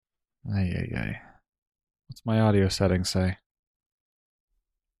Ay, ay, ay. What's my audio setting say?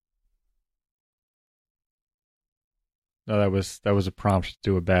 No, that was a prompt to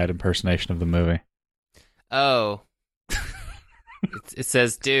do a bad impersonation of the movie. Oh. It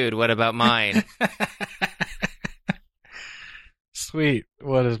says, dude, what about mine? Sweet.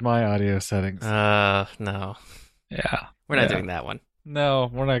 What is my audio settings? No. Yeah. We're not doing that one. No,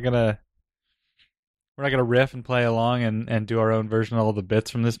 we're not gonna riff and play along and do our own version of all the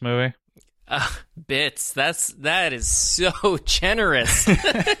bits from this movie. Bits. That is so generous.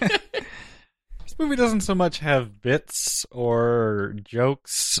 This movie doesn't so much have bits or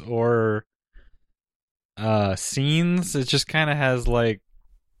jokes or scenes. It just kind of has like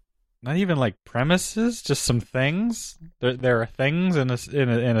not even like premises, just some things. There are things in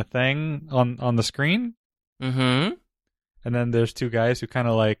a thing on the screen. Mm-hmm. And then there's two guys who kind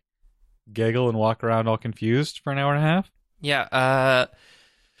of like giggle and walk around all confused for an hour and a half. Yeah.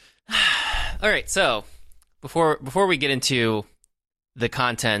 All right. So before we get into the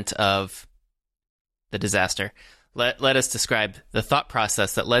content of the disaster, let us describe the thought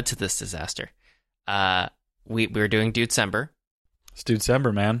process that led to this disaster. We were doing Dudecember. It's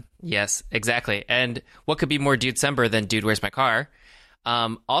Dudecember, man. Yes, exactly. And what could be more Dudecember than Dude, Where's My Car?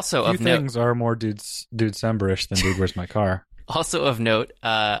 Also Few of note, things are more Dudecember-ish than Dude, Where's My Car? Also of note,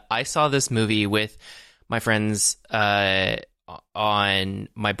 I saw this movie with my friends on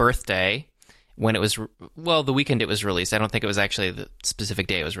my birthday when it was, the weekend it was released. I don't think it was actually the specific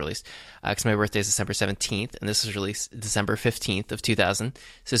day it was released, because my birthday is December 17th, and this was released December 15th of 2000.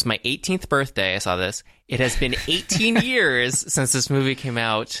 So it's my 18th birthday. I saw this. It has been 18 years since this movie came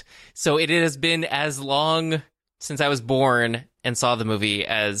out, so it has been as long since I was born and saw the movie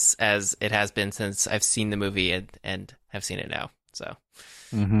as it has been since I've seen the movie and have seen it now. So,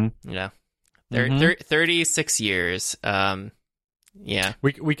 you know, 36 years. Yeah.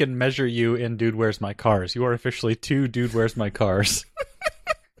 We can measure you in Dude, Where's My Cars. You are officially 2 Dude, Where's My Cars.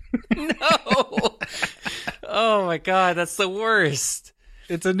 No. Oh my God, that's the worst.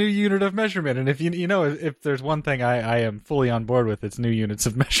 It's a new unit of measurement, and if if there's one thing I am fully on board with, it's new units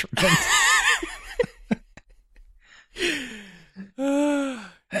of measurement. Man,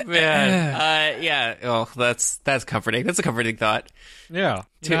 yeah. Oh, that's comforting. That's a comforting thought. Yeah.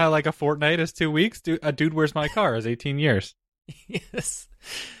 You know how like a fortnight is 2 weeks? A Dude, Where's My Car is 18 years. Yes.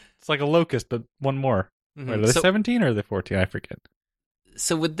 It's like a locust, but one more. Mm-hmm. Wait, are they 17 or are they 14? I forget.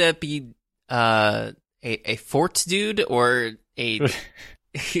 So would that be a fort dude or a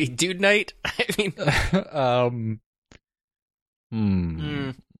dude night? I mean,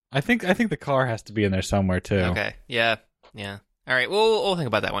 I think the car has to be in there somewhere too. Okay. Yeah. All right. We'll think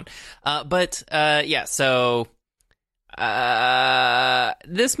about that one. But yeah. So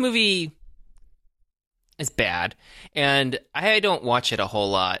this movie is bad, and I don't watch it a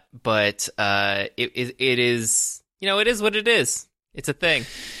whole lot. But it is, it is what it is. It's a thing.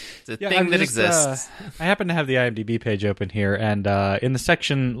 It's a thing that exists. I happen to have the IMDb page open here, and in the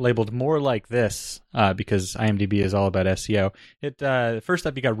section labeled "More Like This," because IMDb is all about SEO. First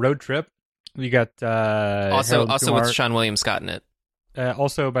up, you got Road Trip. You got also with Sean William Scott in it.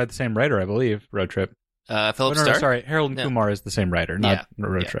 Also by the same writer, I believe. Road Trip. Philip Starr. Sorry, Harold and Kumar is the same writer, not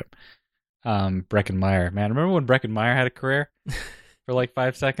Road Trip. Breckin Meyer, man, remember when Breckin Meyer had a career for like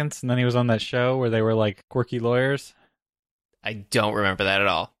 5 seconds, and then he was on that show where they were like quirky lawyers? I don't remember that at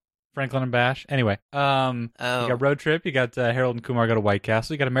all. Franklin and Bash. Anyway, you got Road Trip. You got Harold and Kumar Go to White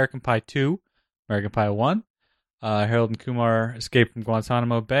Castle. You got American Pie 2, American Pie 1. Harold and Kumar Escape from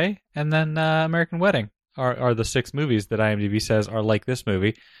Guantanamo Bay, and then American Wedding are the 6 movies that IMDb says are like this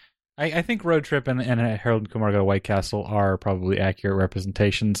movie. I think Road Trip and Harold and Kumar Go to White Castle are probably accurate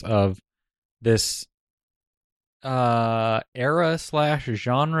representations of this era/genre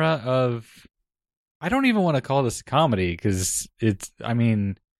of. I don't even want to call this a comedy because there's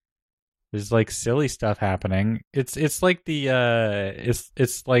like silly stuff happening. It's like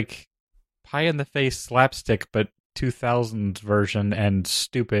it's like pie in the face slapstick, but 2000s version and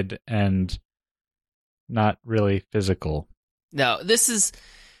stupid and not really physical. No, this is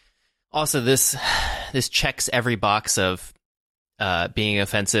also this checks every box of being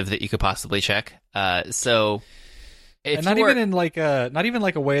offensive that you could possibly check. So. And not even like a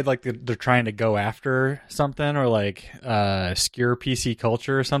way like they're trying to go after something or like skewer PC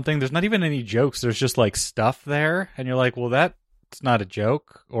culture or something. There's not even any jokes. There's just like stuff there, and you're like, well, that's not a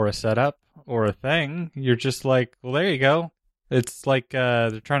joke or a setup or a thing. You're just like, well, there you go. It's like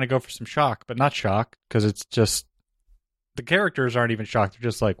they're trying to go for some shock, but not shock because it's just the characters aren't even shocked. They're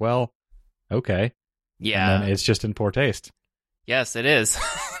just like, well, okay, yeah. And then it's just in poor taste. Yes, it is.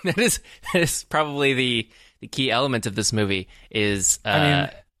 That is probably the key element of this movie is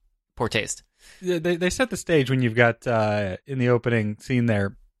poor Poor taste. They set the stage when you've got in the opening scene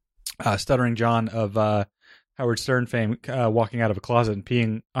there, Stuttering John of Howard Stern fame walking out of a closet and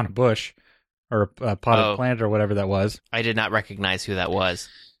peeing on a bush or a potted plant or whatever that was. I did not recognize who that was.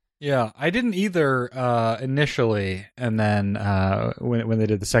 Yeah, I didn't either initially, and then when they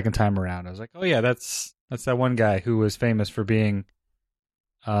did the second time around, I was like, oh yeah, that's that one guy who was famous for being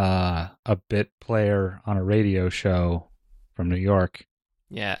a bit player on a radio show from New York.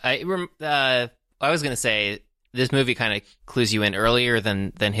 Yeah, I was going to say this movie kind of clues you in earlier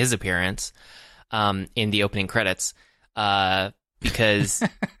than his appearance in the opening credits, because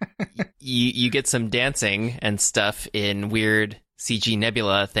you get some dancing and stuff in weird CG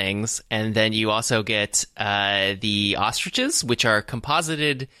nebula things, and then you also get the ostriches, which are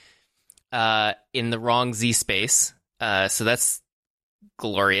composited in the wrong Z space, so that's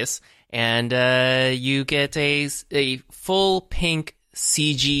glorious. And you get a full pink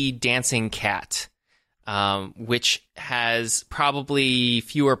CG dancing cat, which has probably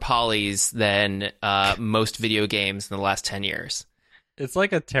fewer polys than most video games in the last 10 years. It's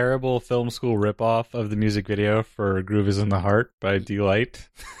like a terrible film school ripoff of the music video for Groove is in the Heart by D-Light.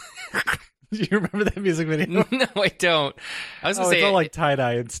 Do you remember that music video? No, I don't. I was gonna say it's all like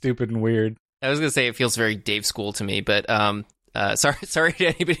tie-dye and stupid and weird. I was gonna say it feels very Dave School to me, but sorry to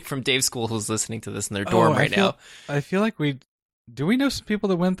anybody from Dave School who's listening to this in their dorm now. I feel like we know some people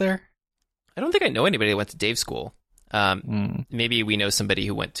that went there? I don't think I know anybody that went to Dave School. Maybe we know somebody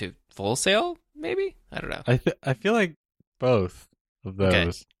who went to Full Sail. Maybe, I don't know. I feel like both of those.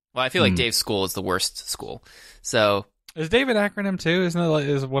 Okay. Well, I feel like Dave School is the worst school. So is Dave an acronym too? Isn't it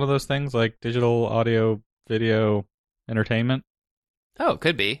is one of those things like digital audio video entertainment? Oh, it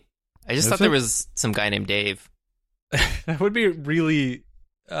could be. I just thought there was some guy named Dave. That would be really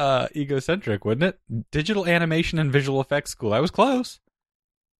egocentric, wouldn't it? Digital animation and visual effects school. I was close.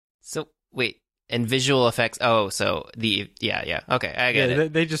 So wait, and visual effects. Oh, so yeah. Okay, I get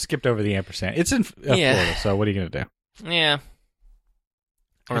it. They just skipped over the ampersand. It's in Florida, so what are you gonna do? Yeah.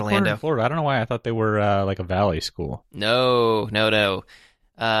 Orlando, Florida. I don't know why I thought they were like a valley school. No.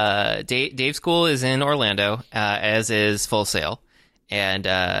 Dave School is in Orlando, as is Full Sail, and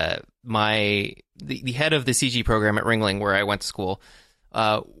the head of the CG program at Ringling, where I went to school,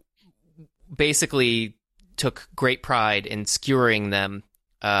 basically took great pride in skewering them,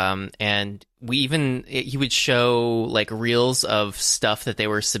 and he would show like reels of stuff that they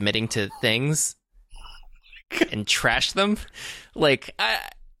were submitting to things and trash them. Like,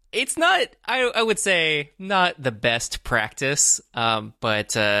 it's not, I would say, not the best practice,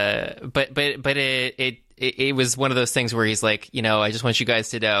 but it was one of those things where he's like, I just want you guys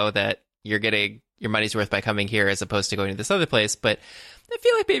to know that you're getting your money's worth by coming here as opposed to going to this other place. But I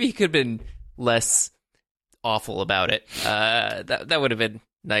feel like maybe he could have been less awful about it. That would have been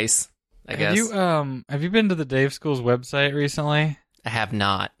nice, I guess. Have you been to the Dave School's website recently? I have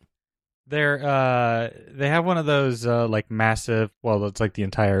not. They have one of those like massive. Well, it's like the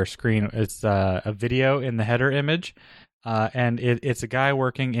entire screen. It's a video in the header image, and it's a guy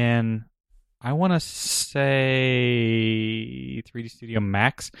working in, I want to say 3D Studio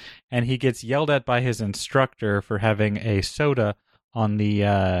Max, and he gets yelled at by his instructor for having a soda on the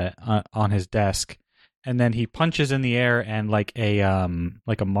on his desk, and then he punches in the air, and like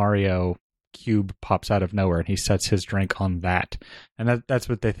a Mario cube pops out of nowhere, and he sets his drink on that, and that's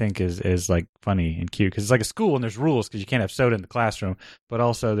what they think is like funny and cute, because it's like a school and there's rules because you can't have soda in the classroom, but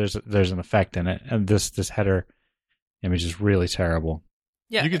also there's an effect in it, and this header image is really terrible.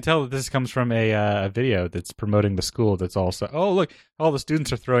 Yeah, you can tell that this comes from a video that's promoting the school. That's also, oh look, all the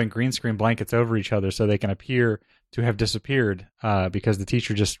students are throwing green screen blankets over each other so they can appear to have disappeared because the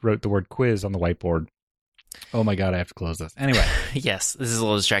teacher just wrote the word quiz on the whiteboard. Oh my god, I have to close this. Anyway. Yes, this is a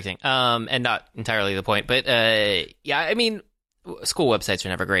little distracting. And not entirely the point. But yeah, I mean, school websites are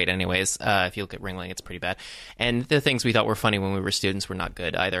never great anyways. If you look at Ringling, it's pretty bad. And the things we thought were funny when we were students were not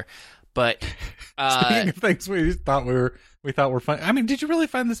good either. But speaking of things we thought were funny, I mean, did you really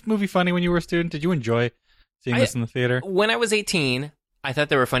find this movie funny when you were a student? Did you enjoy seeing this in the theater? When I was 18, I thought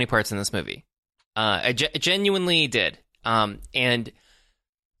there were funny parts in this movie. I genuinely did. And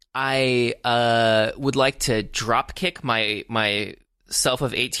I would like to drop kick my self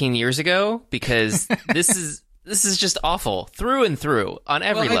of 18 years ago, because this is just awful through and through on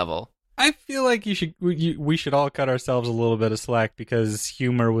every level. I feel like we should all cut ourselves a little bit of slack, because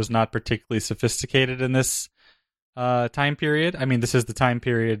humor was not particularly sophisticated in this time period. I mean, this is the time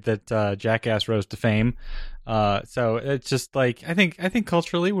period that Jackass rose to fame. So it's just like, I think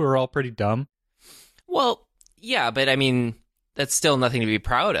culturally we were all pretty dumb. Well, yeah, but I mean, that's still nothing to be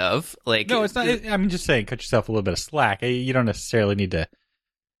proud of. Like, no, it's not. I'm just saying, cut yourself a little bit of slack. You don't necessarily need to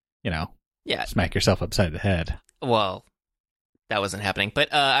Yeah. smack yourself upside the head. Well, that wasn't happening. But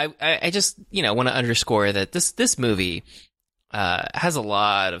I just, want to underscore that this movie has a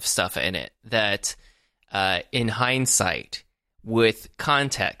lot of stuff in it that, in hindsight, with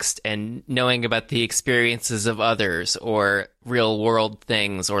context and knowing about the experiences of others or real world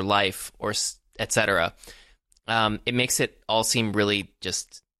things or life or etc., it makes it all seem really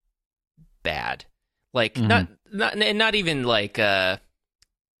just bad. Like, not even like, because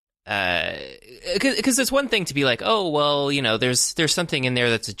it's one thing to be like, oh, well, there's something in there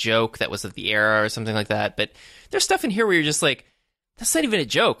that's a joke that was of the era or something like that. But there's stuff in here where you're just like, that's not even a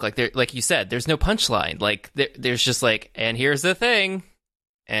joke. Like you said, there's no punchline. Like there's just like, and here's the thing,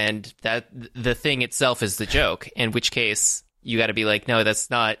 and that the thing itself is the joke. In which case, you got to be like, no, that's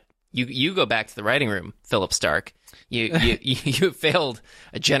not. You go back to the writing room, Philip Stark. You failed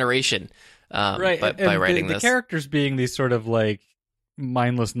a generation, right? by writing the characters being these sort of like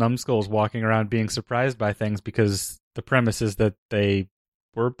mindless numbskulls walking around being surprised by things because the premise is that they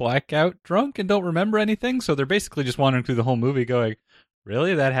were blackout drunk and don't remember anything, so they're basically just wandering through the whole movie going,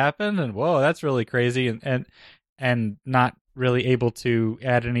 really, that happened, and whoa, that's really crazy, and not really able to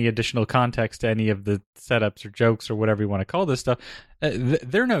add any additional context to any of the setups or jokes or whatever you want to call this stuff.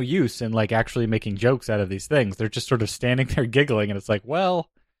 They're no use in like actually making jokes out of these things. They're just sort of standing there giggling, and it's like, well,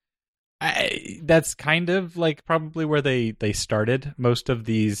 that's kind of like probably where they started most of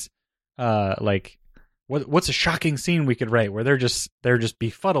these like what's a shocking scene we could write where they're just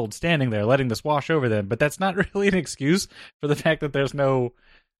befuddled standing there letting this wash over them, but that's not really an excuse for the fact that there's no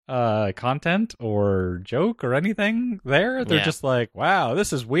content or joke or anything there. They're just like, wow,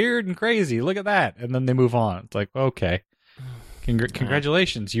 this is weird and crazy, look at that, and then they move on. It's like, okay,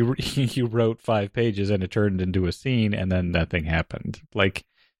 congratulations, you wrote 5 pages and it turned into a scene and then nothing happened. Like,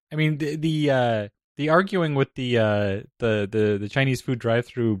 I mean, the arguing with the Chinese food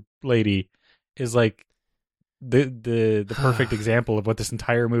drive-through lady is like the perfect example of what this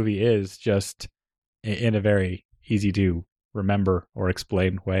entire movie is, just in a very easy to remember or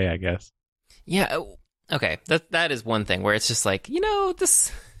explain way, I guess. Yeah. Okay. That is one thing where it's just like,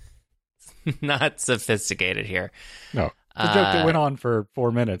 this not sophisticated here. No, the joke that went on for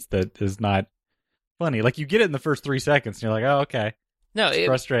 4 minutes that is not funny. Like, you get it in the first 3 seconds, and you're like, oh, okay. No, it's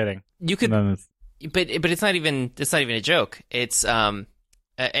frustrating. You could, but it's not even a joke. It's and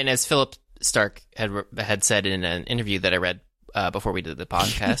as Philip Stark had said in an interview that I read before we did the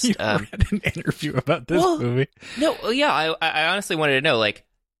podcast. You read an interview about this movie? No, yeah, I honestly wanted to know, like,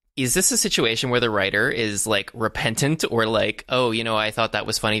 is this a situation where the writer is like repentant or like, oh, I thought that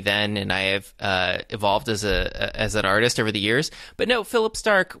was funny then, and I have evolved as an artist over the years? But no, Philip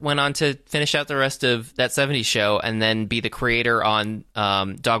Stark went on to finish out the rest of that 70s show and then be the creator on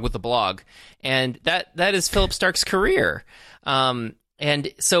Dog with the Blog, and that is Philip Stark's career. And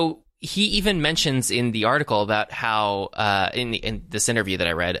so he even mentions in the article about how in this interview that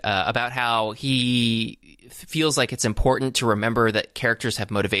I read about how he feels like it's important to remember that characters have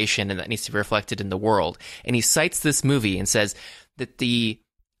motivation and that needs to be reflected in the world. And he cites this movie and says that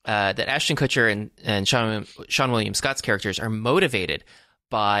that Ashton Kutcher and Sean William Scott's characters are motivated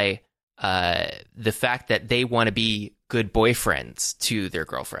by the fact that they want to be good boyfriends to their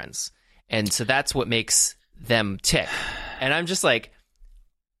girlfriends, and so that's what makes them tick. And I'm just like,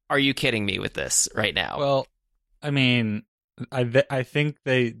 are you kidding me with this right now? Well, I mean, I think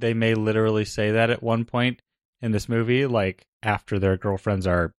they may literally say that at one point in this movie, like after their girlfriends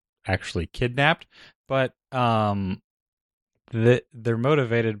are actually kidnapped. But they're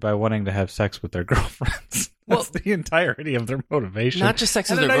motivated by wanting to have sex with their girlfriends. That's the entirety of their motivation. Not just sex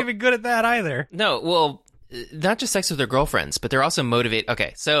with their girlfriends. They're not even good at that either. No, well, not just sex with their girlfriends, but they're also motivated.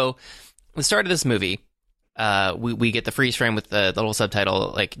 Okay, so the start of this movie, we get the freeze frame with the little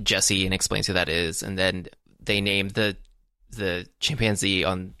subtitle like Jesse and explains who that is, and then they name the chimpanzee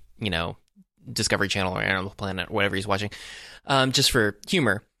on Discovery Channel or Animal Planet or whatever he's watching, just for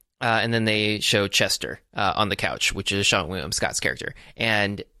humor. And then they show Chester on the couch, which is Sean William Scott's character,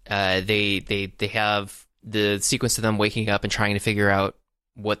 and they have the sequence of them waking up and trying to figure out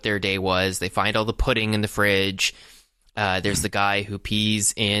what their day was. They find all the pudding in the fridge. There's the guy who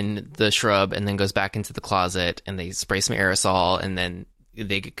pees in the shrub and then goes back into the closet, and they spray some aerosol, and then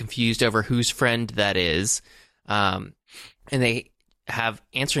they get confused over whose friend that is. And they have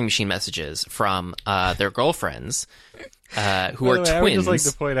answering machine messages from their girlfriends who are twins. I would just like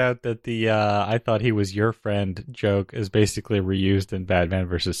to point out that the I thought he was your friend joke is basically reused in Batman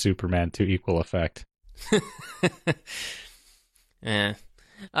versus Superman to equal effect. Yeah.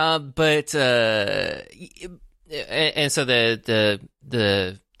 But and so the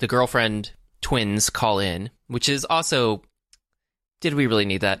girlfriend twins call in, which is also did we really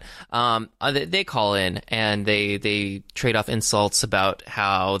need that? They call in and they trade off insults about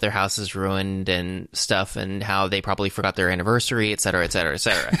how their house is ruined and stuff, and how they probably forgot their anniversary, et cetera, et cetera, et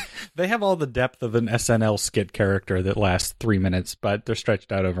cetera. They have all the depth of an SNL skit character that lasts 3 minutes, but they're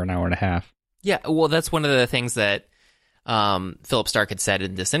stretched out over an hour and a half. Yeah, well, that's one of the things that Philip Stark had said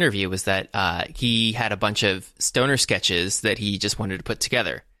in this interview, was that he had a bunch of stoner sketches that he just wanted to put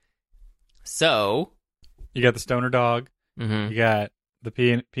together. So you got the stoner dog. Mm-hmm. You got the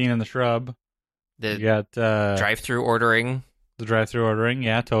peeing in the shrub. You got drive-through ordering. The drive-through ordering,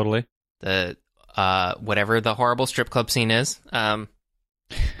 yeah, totally. The whatever the horrible strip club scene is.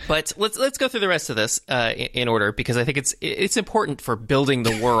 But let's go through the rest of this in order, because I think it's important for building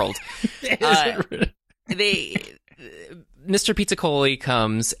the world. Mr. Pizzacoli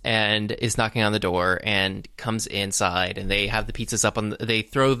comes and is knocking on the door and comes inside, and they have the pizzas up on. They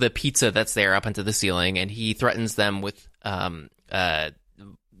throw the pizza that's there up into the ceiling, and he threatens them with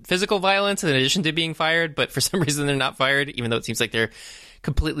physical violence in addition to being fired. But for some reason, they're not fired, even though it seems like they're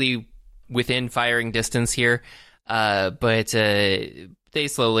completely within firing distance here. But they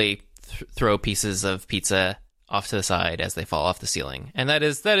slowly throw pieces of pizza off to the side as they fall off the ceiling, and that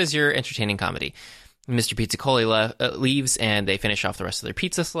is your entertaining comedy. Mr. Pizzacoli leaves, and they finish off the rest of their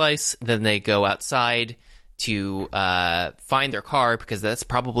pizza slice. Then they go outside to find their car, because that's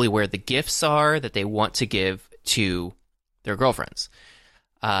probably where the gifts are that they want to give to their girlfriends.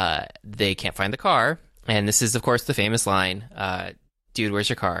 They can't find the car, and this is, of course, the famous line, dude, where's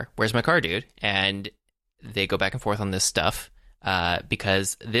your car? Where's my car, dude? And they go back and forth on this stuff,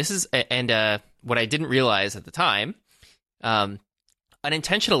 because this is... And what I didn't realize at the time...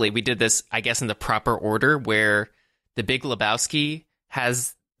 unintentionally, we did this, I guess, in the proper order, where The Big Lebowski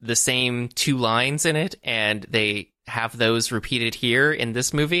has the same 2 lines in it, and they have those repeated here in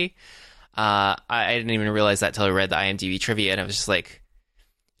this movie. I didn't even realize that till I read the IMDb trivia, and I was just like,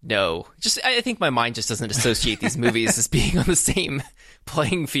 no. I think my mind just doesn't associate these movies as being on the same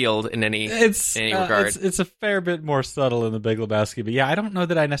playing field in any regard. It's a fair bit more subtle in The Big Lebowski, but yeah, I don't know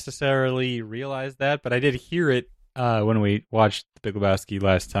that I necessarily realized that, but I did hear it when we watched The Big Lebowski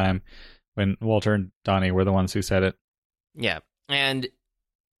last time, when Walter and Donnie were the ones who said it. Yeah, and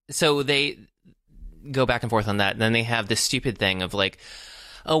so they go back and forth on that, and then they have this stupid thing of like,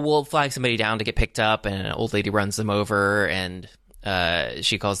 oh, we'll flag somebody down to get picked up, and an old lady runs them over, and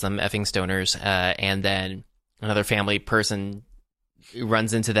she calls them effing stoners, and then another family person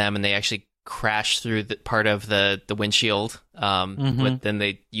runs into them, and they actually crash through the part of the windshield, but then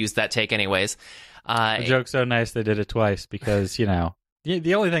they use that take anyways. The joke's so nice they did it twice, because, you know,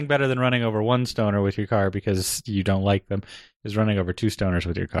 the only thing better than running over one stoner with your car because you don't like them is running over 2 stoners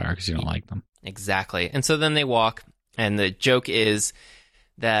with your car because you don't like them. Exactly. And so then they walk, and the joke is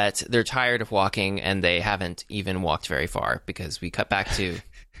that they're tired of walking, and they haven't even walked very far, because we cut back to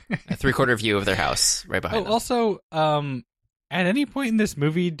a 3/4 view of their house right behind them. Also, at any point in this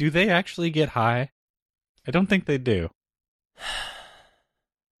movie, do they actually get high? I don't think they do.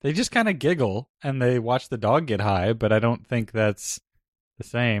 They just kind of giggle, and they watch the dog get high, but I don't think that's the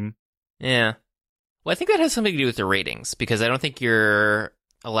same. Yeah. Well, I think that has something to do with the ratings, because I don't think you're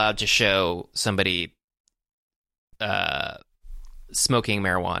allowed to show somebody smoking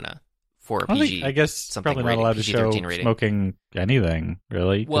marijuana for PG. I guess probably not allowed to show rating. Smoking anything,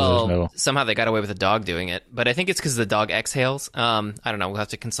 really. Well, somehow they got away with a dog doing it, but I think it's because the dog exhales. I don't know. We'll have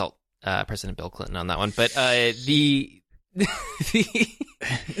to consult President Bill Clinton on that one. But I think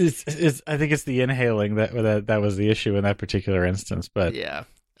it's the inhaling that was the issue in that particular instance. But yeah,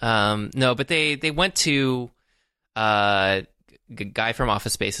 no, but they went to a guy from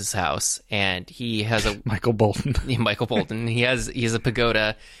Office Space's house, and he has a Michael Bolton. Michael Bolton. He has a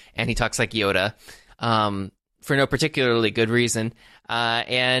pagoda, and he talks like Yoda, for no particularly good reason.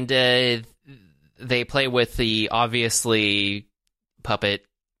 And they play with the obviously puppet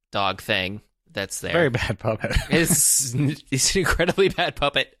dog thing that's there. Very bad puppet. It's an incredibly bad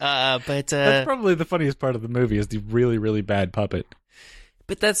puppet. But that's probably the funniest part of the movie is the really, really bad puppet.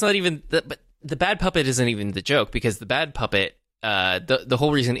 But that's not even but the bad puppet isn't even the joke, because the bad puppet, the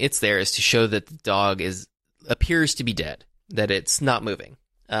whole reason it's there is to show that the dog appears to be dead, that it's not moving.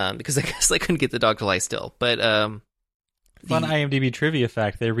 Because I guess I couldn't get the dog to lie still. But fun IMDb trivia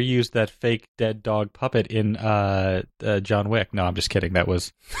fact: they reused that fake dead dog puppet in John Wick. No, I'm just kidding. That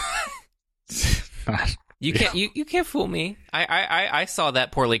was. You can't fool me. I saw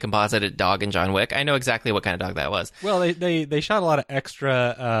that poorly composited dog in John Wick. I know exactly what kind of dog that was. Well, they shot a lot of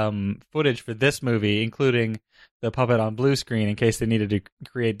extra footage for this movie, including the puppet on blue screen in case they needed to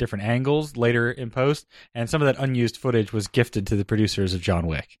create different angles later in post. And some of that unused footage was gifted to the producers of John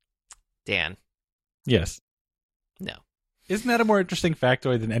Wick. Dan. Yes. No. Isn't that a more interesting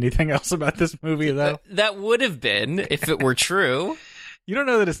factoid than anything else about this movie, though? That would have been if it were true. You don't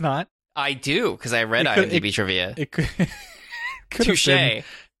know that it's not. I do, because I read IMDb trivia. It could have been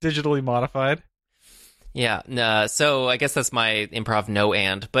digitally modified. Yeah, so I guess that's my improv no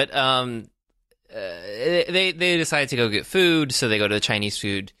and. But they decide to go get food, so they go to the Chinese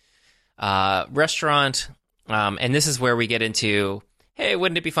food restaurant. And this is where we get into, hey,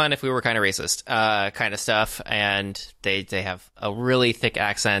 wouldn't it be fun if we were kind of racist kind of stuff. And they have a really thick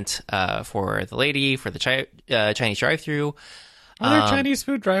accent for the lady, for the Chinese drive-thru. Are there Chinese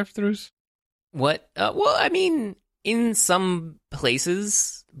food drive-thrus? What? Well, I mean, in some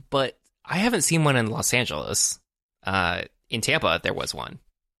places, but I haven't seen one in Los Angeles. In Tampa, there was one.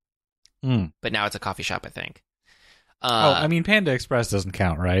 But now it's a coffee shop, I think. I mean, Panda Express doesn't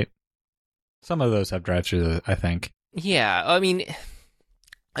count, right? Some of those have drive-thru, I think. Yeah, I mean,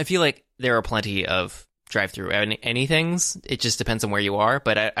 I feel like there are plenty of drive-thru anythings. It just depends on where you are,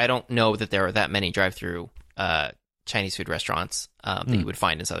 but I don't know that there are that many drive-thru Chinese food restaurants that you would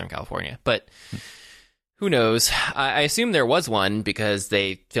find in Southern California. But who knows? I assume there was one because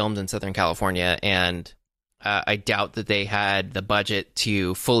they filmed in Southern California, and I doubt that they had the budget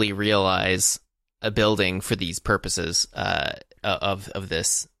to fully realize a building for these purposes of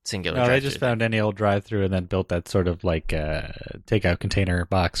this singular drive-thru. They just found any old drive-thru and then built that sort of like takeout container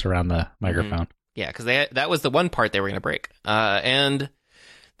box around the microphone. Yeah, because that was the one part they were going to break, and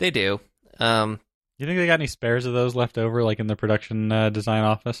they do. You think they got any spares of those left over, like in the production design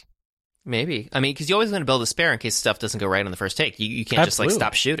office? Maybe. I mean, because you always want to build a spare in case stuff doesn't go right on the first take. You can't just like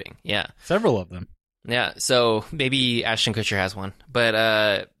stop shooting. Yeah, several of them. Yeah, so maybe Ashton Kutcher has one,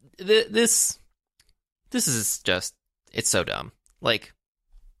 but this is just, it's so dumb. Like,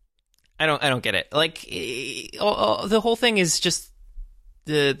 I don't get it. Like, the whole thing is just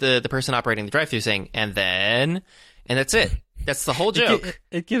the person operating the drive-thru saying, and that's it. That's the whole joke.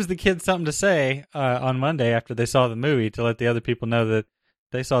 It gives the kids something to say on Monday after they saw the movie to let the other people know that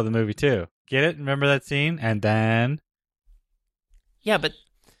they saw the movie too. Get it? Remember that scene? And then... Yeah, but...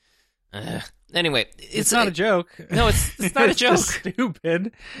 anyway, it's not a joke. No, it's not a joke. Just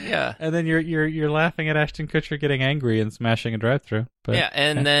stupid. Yeah. And then you're laughing at Ashton Kutcher getting angry and smashing a drive-thru. Yeah,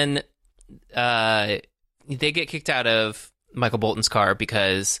 and then they get kicked out of Michael Bolton's car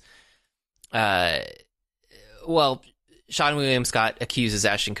because, Sean William Scott accuses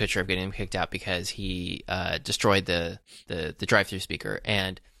Ashton Kutcher of getting him kicked out because he destroyed the drive-thru speaker,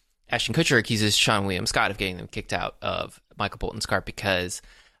 and Ashton Kutcher accuses Sean William Scott of getting them kicked out of Michael Bolton's car because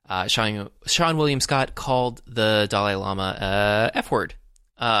Sean William Scott called the Dalai Lama F-word.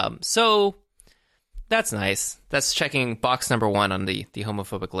 So that's nice. That's checking box number 1 on the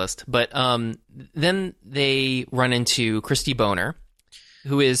homophobic list. But then they run into Christy Boner,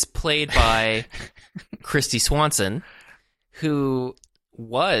 who is played by Christy Swanson, who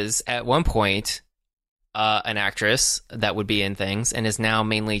was at one point an actress that would be in things and is now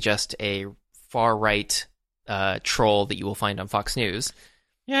mainly just a far-right troll that you will find on Fox News.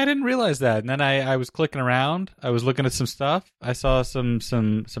 Yeah, I didn't realize that. And then I was clicking around. I was looking at some stuff. I saw some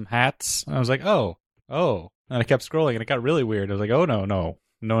hats. And I was like, oh. And I kept scrolling, and it got really weird. I was like, oh, no.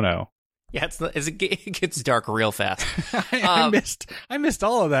 Yeah, it gets dark real fast. I missed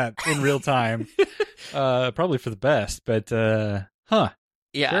all of that in real time. Probably for the best, but yeah.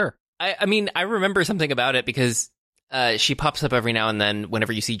 Sure. I mean, I remember something about it because she pops up every now and then.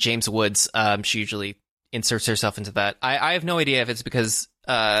 Whenever you see James Woods, she usually inserts herself into that. I have no idea if it's because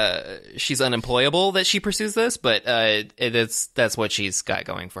she's unemployable that she pursues this, but that's what she's got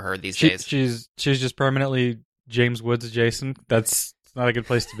going for her these days. She's just permanently James Woods adjacent. That's not a good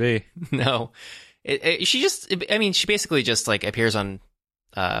place to be. No, she basically just like appears on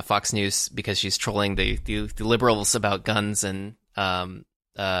Fox News because she's trolling the liberals about guns and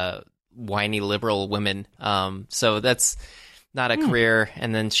whiny liberal women. So that's not a career.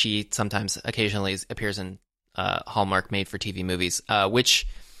 And then she occasionally appears in Hallmark made-for-TV movies, which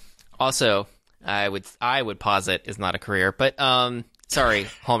also I would posit is not a career. But sorry,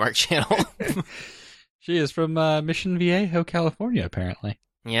 Hallmark Channel. She is from Mission Viejo, California, apparently.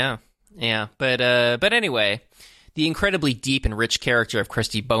 Yeah. But anyway, the incredibly deep and rich character of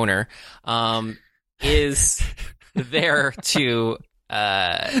Christy Boner is there to...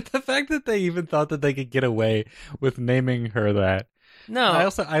 the fact that they even thought that they could get away with naming her that. No,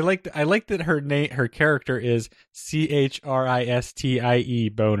 I liked that her character is Christie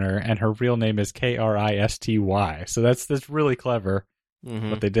Boner, and her real name is Kristy. So that's really clever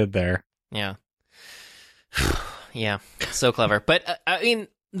what they did there. Yeah. Yeah, so clever. But I mean,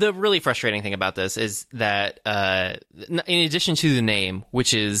 the really frustrating thing about this is that in addition to the name,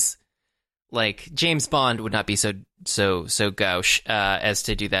 which is like James Bond would not be so gauche as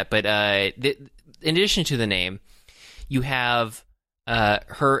to do that. But in addition to the name, you have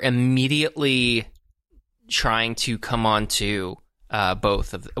her immediately trying to come on to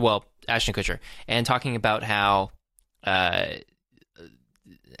both of Ashton Kutcher and talking about how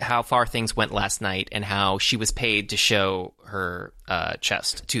far things went last night and how she was paid to show her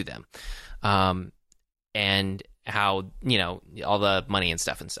chest to them, and how, you know, all the money and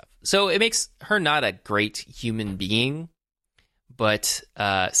stuff. So it makes her not a great human being, but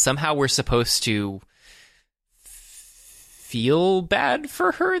somehow we're supposed to feel bad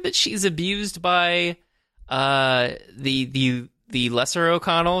for her that she's abused by the lesser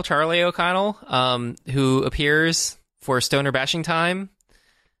O'Connell, Charlie O'Connell, who appears for Stoner Bashing Time.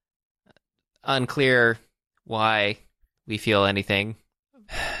 Unclear why we feel anything.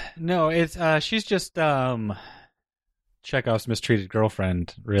 No, it's she's just Chekhov's mistreated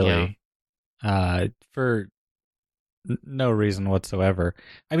girlfriend, really, for no reason whatsoever.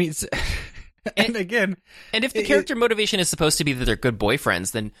 I mean, and again, and if the character motivation is supposed to be that they're good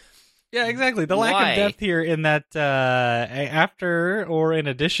boyfriends, then yeah, exactly. The lack of depth here in that after or in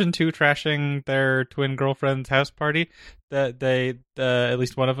addition to trashing their twin girlfriend's house party, that they at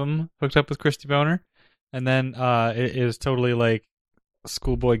least one of them hooked up with Christy Boner, and then it is totally like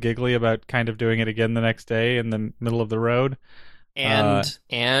schoolboy giggly about kind of doing it again the next day in the middle of the road,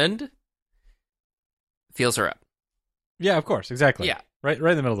 and feels her up. Yeah, of course, exactly. Yeah, right in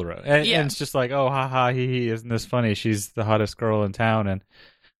the middle of the road, and it's just like, oh, ha ha, hee, isn't this funny? She's the hottest girl in town, and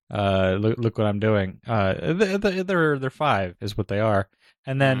look what I'm doing. They're 5 is what they are,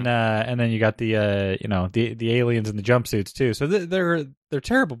 and then you got the the aliens in the jumpsuits too. So they're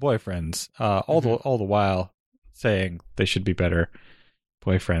terrible boyfriends. All the while saying they should be better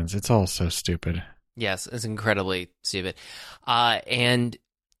boyfriends. It's all so stupid. Yes, it's incredibly stupid. And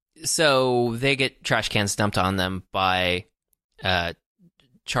so they get trash cans dumped on them by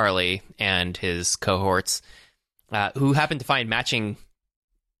Charlie and his cohorts, who happen to find matching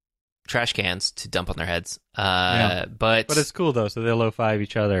trash cans to dump on their heads. But it's cool though, so they low-five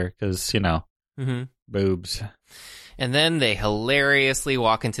each other because, boobs. And then they hilariously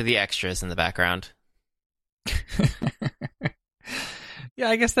walk into the extras in the background. Yeah,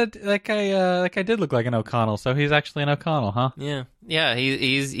 I guess that guy did look like an O'Connell, so he's actually an O'Connell, huh? Yeah.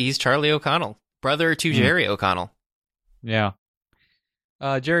 He's Charlie O'Connell, brother to Jerry O'Connell. Yeah.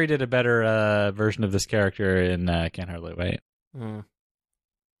 Jerry did a better version of this character in Can't Hardly Wait.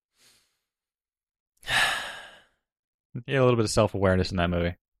 Yeah, a little bit of self-awareness in that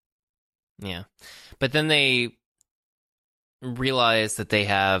movie. Yeah, but then they realize that they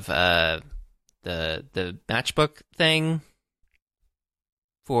have the matchbook thing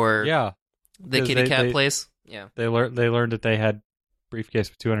for the kitty cat place. Yeah, they learned that they had a briefcase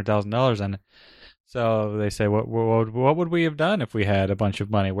with $200,000 in it. So they say, what would we have done if we had a bunch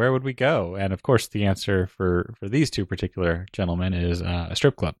of money? Where would we go? And of course, the answer for these two particular gentlemen is a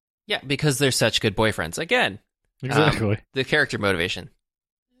strip club. Yeah, because they're such good boyfriends. Again, exactly. The character motivation.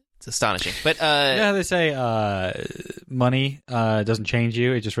 It's astonishing. But they say money doesn't change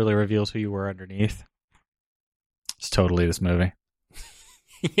you. It just really reveals who you were underneath. It's totally this movie.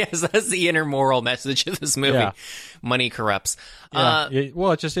 Yes, that's the inner moral message of this movie. Yeah. Money corrupts. Yeah.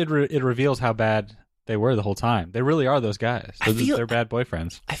 It reveals how bad they were the whole time. They really are those guys. They're bad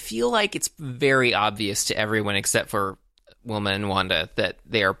boyfriends. I feel like it's very obvious to everyone except for Wilma and Wanda that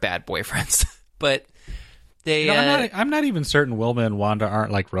they are bad boyfriends. But they... I'm not even certain Wilma and Wanda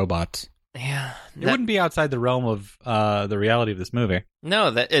aren't like robots. Yeah. It wouldn't be outside the realm of the reality of this movie. No,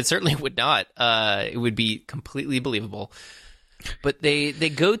 it certainly would not. It would be completely believable. But they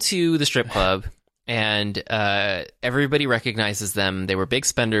go to the strip club, and everybody recognizes them. They were big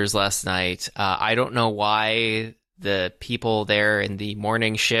spenders last night. I don't know why the people there in the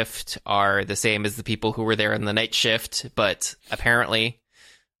morning shift are the same as the people who were there in the night shift, but apparently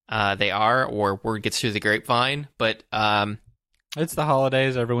they are, or word gets through the grapevine. But it's the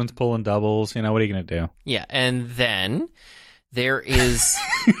holidays. Everyone's pulling doubles. What are you going to do? Yeah, and then there is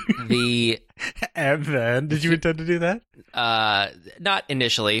the... And then, did you intend to do that? Not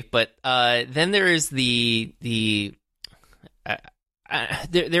initially, but then there is the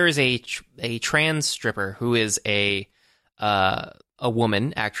there is a trans stripper who is a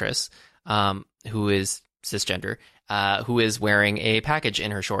woman actress, who is cisgender, who is wearing a package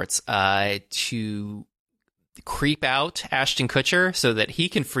in her shorts, to creep out Ashton Kutcher so that he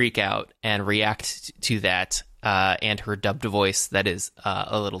can freak out and react to that, and her dubbed voice that is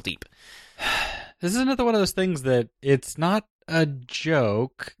a little deep. This is another one of those things that it's not a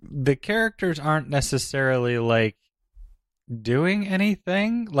joke. The characters aren't necessarily like doing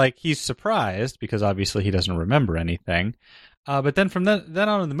anything. Like, he's surprised because obviously he doesn't remember anything. But then from then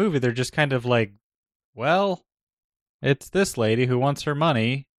on in the movie, they're just kind of like, well, it's this lady who wants her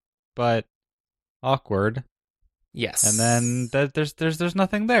money, but awkward. Yes. And then there's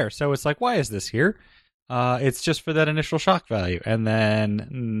nothing there. So it's like, why is this here? It's just for that initial shock value, and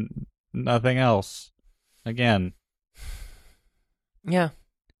then nothing else. Again. Yeah.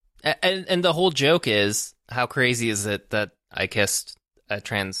 And the whole joke is, how crazy is it that I kissed a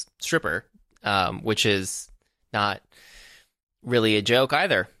trans stripper, which is not really a joke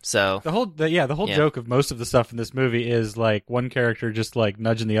either. So the whole joke of most of the stuff in this movie is like one character just like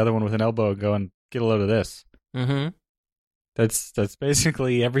nudging the other one with an elbow and going, "Get a load of this." Mm-hmm. That's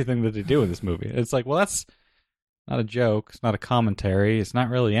basically everything that they do in this movie. It's like, well, that's not a joke. It's not a commentary. It's not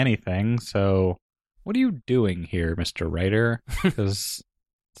really anything. So what are you doing here, Mr. Writer? Because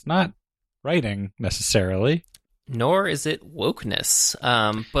it's not writing necessarily. Nor is it wokeness.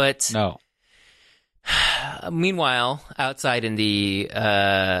 But no. Meanwhile, outside in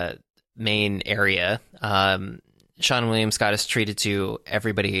the main area, Sean William Scott is treated to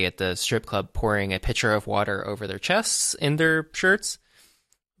everybody at the strip club pouring a pitcher of water over their chests in their shirts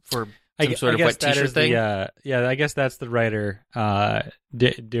for some sort of wet t-shirt thing. I guess that's the writer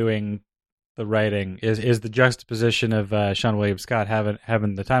doing the writing is the juxtaposition of Sean William Scott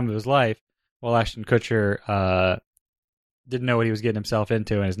having the time of his life while Ashton Kutcher didn't know what he was getting himself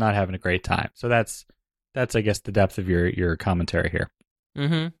into and is not having a great time. So that's I guess the depth of your commentary here.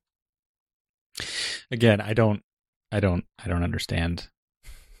 Mm-hmm. Again, I don't understand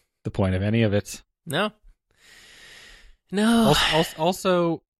the point of any of it. No.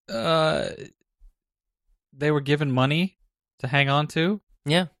 Also, they were given money to hang on to.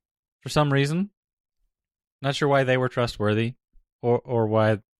 Yeah. For some reason. Not sure why they were trustworthy or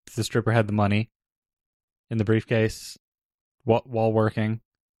why the stripper had the money in the briefcase while working.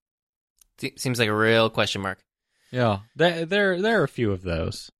 Seems like a real question mark. Yeah. There are a few of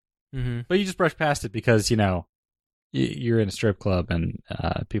those. Mm-hmm. But you just brush past it because, you're in a strip club and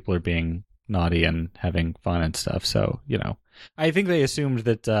people are being naughty and having fun and stuff. So, I think they assumed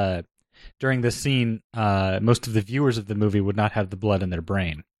that during this scene, most of the viewers of the movie would not have the blood in their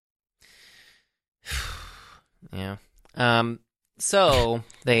brain. Yeah. So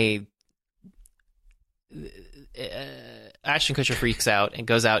they Ashton Kutcher freaks out and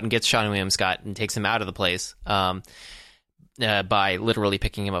goes out and gets Sean William Scott and takes him out of the place by literally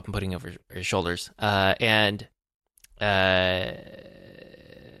picking him up and putting him over his shoulders. And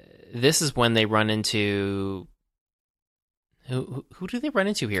this is when they run into who do they run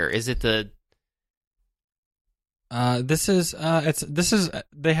into here? Is it the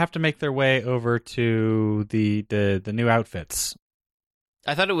they have to make their way over to the new outfits.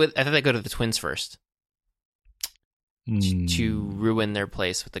 I thought they go to the twins first to ruin their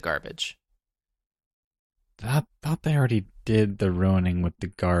place with the garbage. I thought they already did the ruining with the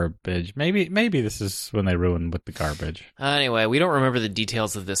garbage. Maybe this is when they ruin with the garbage. Anyway, we don't remember the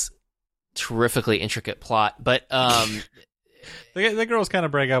details of this terrifically intricate plot, but the girls kind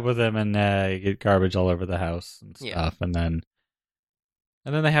of break up with him and get garbage all over the house and stuff, yeah. and then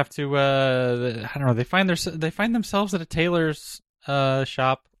they have to I don't know. They find themselves at a tailor's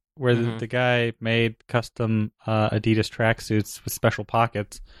shop where the guy made custom Adidas tracksuits with special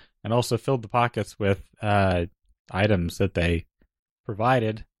pockets and also filled the pockets with items that they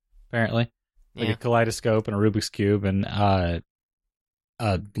provided, apparently, like a kaleidoscope and a Rubik's Cube and a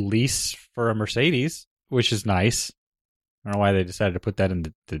lease for a Mercedes, which is nice. I don't know why they decided to put that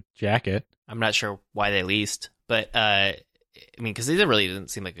in the jacket. I'm not sure why they leased, but because it really didn't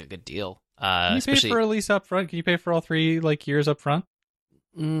seem like a good deal. Can you pay for a lease up front? Can you pay for all 3 years up front?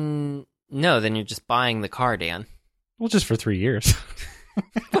 No, then you're just buying the car, Dan. Well, just for 3 years.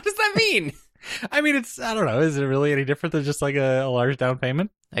 What does that mean? I mean, I don't know. Is it really any different than just like a large down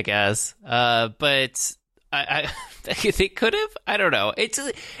payment? I guess. But I they could have. I don't know. It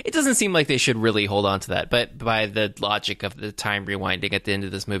doesn't seem like they should really hold on to that. But by the logic of the time rewinding at the end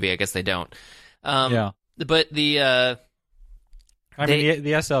of this movie, I guess they don't. Yeah. But the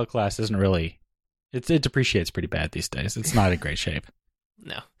the SL class isn't really. It depreciates pretty bad these days. It's not in great shape.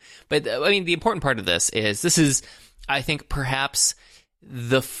 No, but the important part of this is, I think, perhaps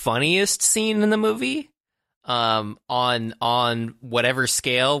the funniest scene in the movie, on whatever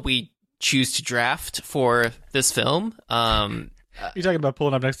scale we choose to draft for this film. You talking about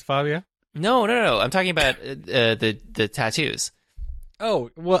pulling up next to Fabio? No. I'm talking about the tattoos. Oh,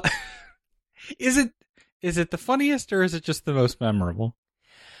 well, is it the funniest or is it just the most memorable?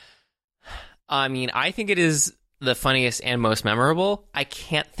 I think it is the funniest and most memorable. I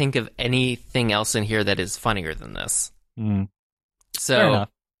can't think of anything else in here that is funnier than this. Fair So, enough.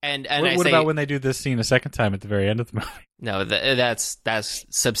 and What about when they do this scene a second time at the very end of the movie? No, that's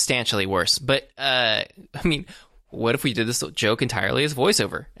substantially worse. But I mean, what if we did this joke entirely as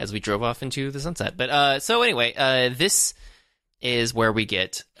voiceover as we drove off into the sunset? But so anyway, this is where we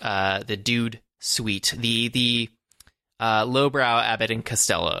get the dude suite, the lowbrow Abbott and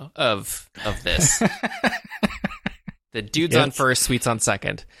Costello of this. The dude's on first, suite's on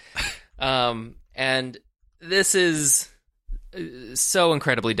second. And this is so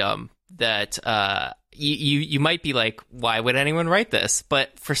incredibly dumb that you might be like, why would anyone write this?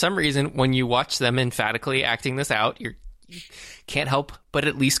 But for some reason, when you watch them emphatically acting this out, you can't help but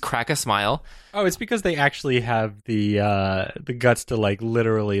at least crack a smile. Oh, it's because they actually have the guts to like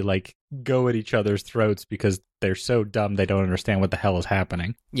literally like go at each other's throats because they're so dumb they don't understand what the hell is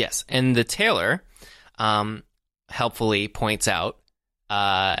happening. Yes, and the tailor helpfully points out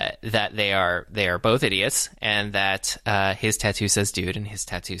that they are both idiots, and that his tattoo says dude and his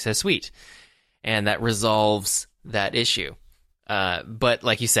tattoo says sweet, and that resolves that issue. But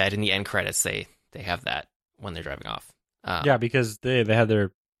like you said, in the end credits, they have that when they're driving off. Yeah, because they had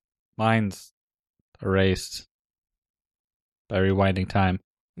their minds erased by rewinding time.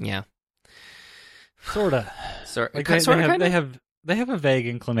 Yeah, sorta. Like they have a vague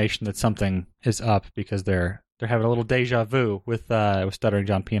inclination that something is up because they're having a little deja vu with Stuttering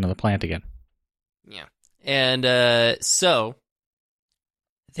John peeing on the plant again. Yeah, and so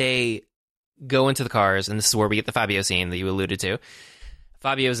they go into the cars, and this is where we get the Fabio scene that you alluded to.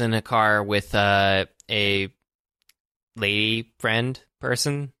 Fabio's in a car with a lady friend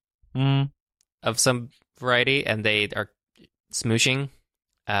person of some variety, and they are smooching.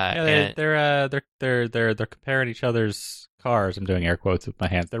 They're comparing each other's cars. I'm doing air quotes with my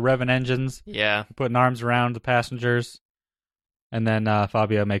hands. They're revving engines. Yeah, putting arms around the passengers, and then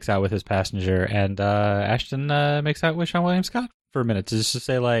Fabio makes out with his passenger, and Ashton makes out with Sean William Scott for a minute to just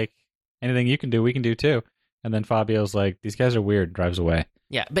say like, anything you can do, we can do too. And then Fabio's like, these guys are weird, drives away.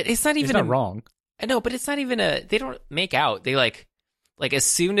 Yeah, but it's not even He's not wrong. I know, but it's not even they don't make out. They like as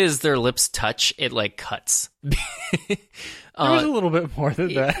soon as their lips touch, it like cuts. There's a little bit more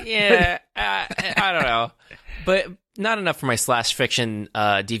than that. Yeah, I don't know, but not enough for my /fiction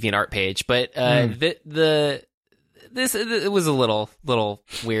DeviantArt page. But it was a little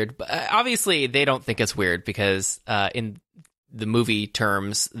weird. But obviously, they don't think it's weird because in the movie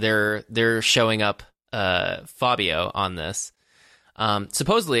terms, they're showing up Fabio on this.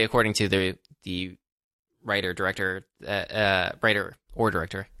 Supposedly, according to the writer or director,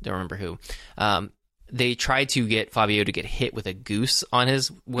 don't remember who. They tried to get Fabio to get hit with a goose on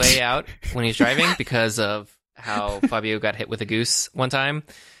his way out when he's driving because of how Fabio got hit with a goose one time.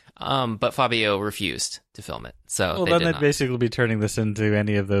 But Fabio refused to film it. So then they'd basically be turning this into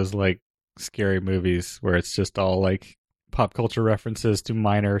any of those like scary movies where it's just all like pop culture references to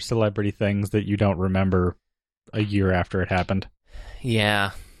minor celebrity things that you don't remember a year after it happened.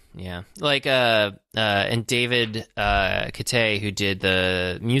 Yeah. Like and David Kate, who did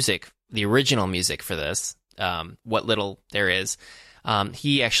the original music for this, What Little There Is,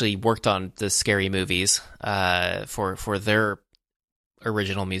 he actually worked on the scary movies for their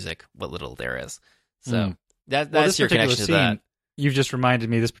original music, What Little There Is. So that's your connection to that. You've just reminded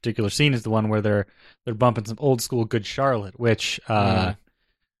me this particular scene is the one where they're bumping some old school Good Charlotte, which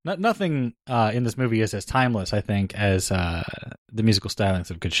nothing in this movie is as timeless, I think, as the musical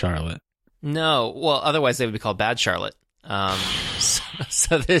stylings of Good Charlotte. No, well, otherwise they would be called Bad Charlotte.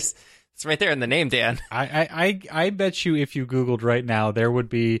 So this it's right there in the name, Dan. I bet you if you Googled right now, there would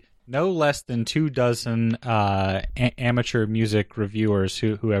be no less than 24 amateur music reviewers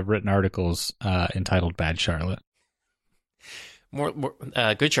who have written articles entitled Bad Charlotte. More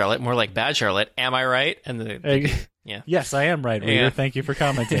Good Charlotte, more like Bad Charlotte. Am I right? And yeah. Yes, I am right, reader. Yeah. Thank you for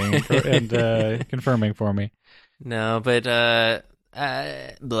commenting and confirming for me. No, but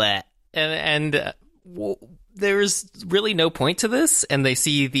blah. And there's really no point to this. And they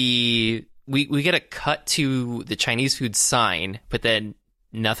see we get a cut to the Chinese food sign, but then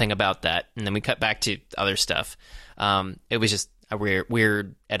nothing about that. And then we cut back to other stuff. It was just a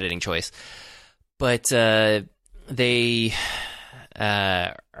weird editing choice. But they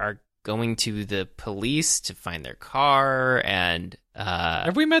are going to the police to find their car, and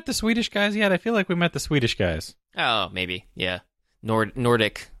have we met the Swedish guys yet? I feel like we met the Swedish guys. Oh, maybe, yeah.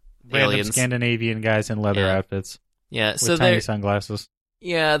 Nordic random aliens, Scandinavian guys in leather outfits. Yeah, with so tiny sunglasses.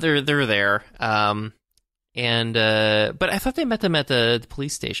 Yeah, they're there. But I thought they met them at the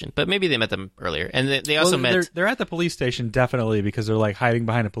police station, but maybe they met them earlier, and they also met. They're at the police station definitely because they're like hiding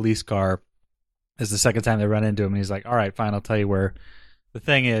behind a police car. It's the second time they run into him, and he's like, "All right, fine, I'll tell you where the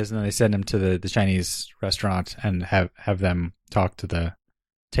thing is, and then they send him to the Chinese restaurant and have them talk to the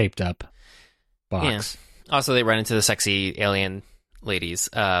taped up box. Yeah. Also, they run into the sexy alien ladies,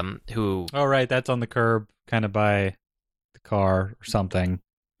 who... Oh, right, that's on the curb, kind of by the car or something.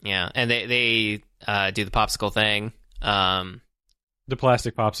 Yeah, and they do the popsicle thing. The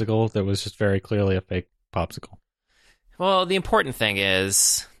plastic popsicle that was just very clearly a fake popsicle. Well, the important thing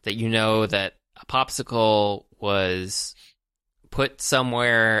is that you know that a popsicle was put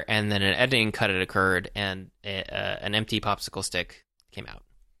somewhere, and then an editing cut had occurred, and an empty popsicle stick came out.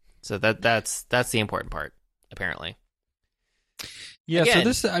 So that's the important part, apparently. Yeah. Again, so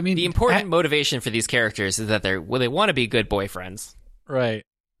this, I mean, the important motivation for these characters is that they want to be good boyfriends. Right.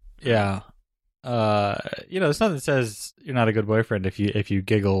 Yeah. There's nothing that says you're not a good boyfriend if you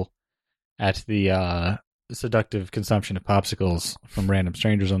giggle at the seductive consumption of popsicles from random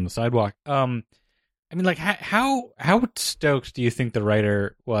strangers on the sidewalk. I mean, like, how stoked do you think the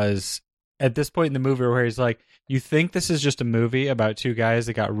writer was at this point in the movie where he's like, you think this is just a movie about two guys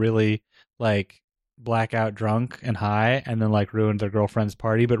that got really, like, blackout drunk and high and then, like, ruined their girlfriend's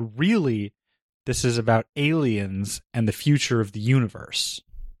party, but really, this is about aliens and the future of the universe.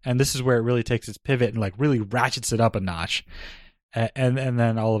 And this is where it really takes its pivot and, like, really ratchets it up a notch. And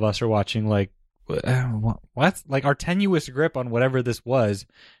then all of us are watching, like, what? Like, our tenuous grip on whatever this was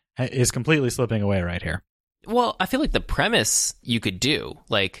is completely slipping away right here. Well, I feel like the premise you could do,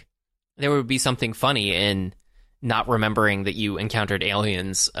 like, there would be something funny in not remembering that you encountered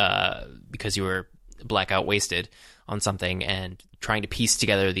aliens because you were blackout wasted on something and trying to piece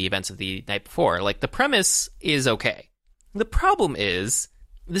together the events of the night before. Like, the premise is okay. The problem is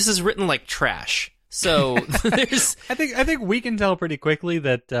this is written like trash. So there's... I think we can tell pretty quickly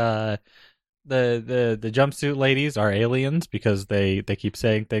that the jumpsuit ladies are aliens because they keep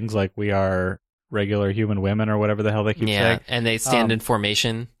saying things like we are regular human women or whatever the hell they keep saying. And they stand in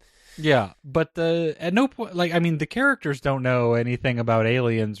formation. Yeah, but at no point, like, I mean, the characters don't know anything about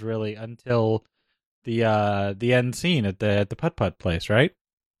aliens really until the end scene at the putt-putt place, right?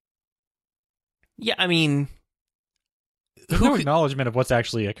 Yeah, I mean, there's no acknowledgement of what's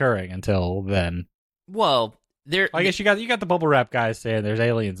actually occurring until then. Well, I guess you got the bubble wrap guys saying there's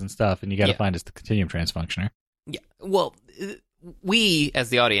aliens and stuff, and you got to find us the continuum transfunctioner. Yeah, well, we as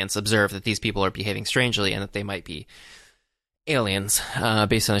the audience observe that these people are behaving strangely and that they might be aliens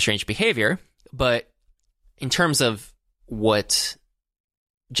based on the strange behavior. But in terms of what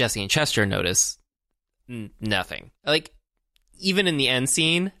Jesse and Chester notice, nothing. Like, even in the end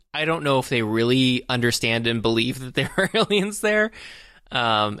scene, I don't know if they really understand and believe that there are aliens there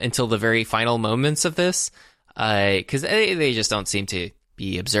until the very final moments of this. Because they just don't seem to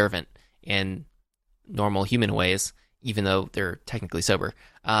be observant in normal human ways, even though they're technically sober.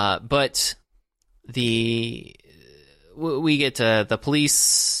 But we get the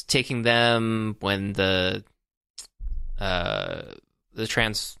police taking them when the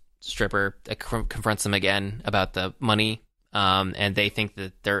trans stripper confronts them again about the money, and they think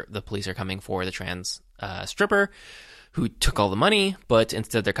that the police are coming for the trans stripper who took all the money, but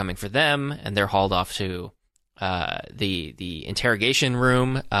instead they're coming for them, and they're hauled off to the interrogation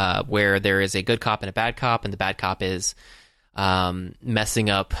room where there is a good cop and a bad cop, and the bad cop is messing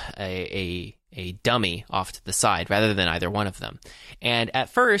up a dummy off to the side rather than either one of them. And at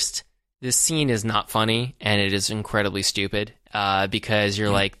first, this scene is not funny, and it is incredibly stupid because you're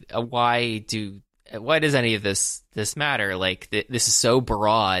like, why does any of this matter? Like, this is so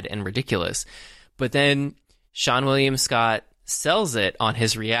broad and ridiculous. But then Seann William Scott sells it on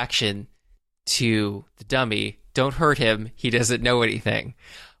his reaction to the dummy. Don't hurt him. He doesn't know anything.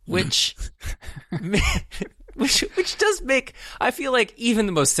 Which does make, I feel like, even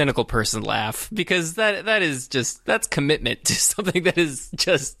the most cynical person laugh, because that's commitment to something that is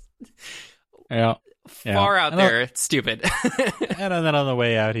just far out there. It's stupid. And then on the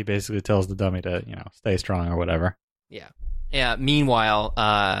way out, he basically tells the dummy to, stay strong or whatever. Yeah.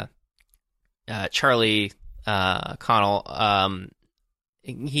 Meanwhile, Charlie Connell,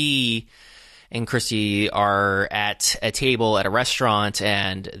 he and Christy are at a table at a restaurant,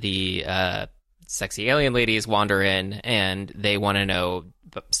 and the sexy alien ladies wander in, and they want to know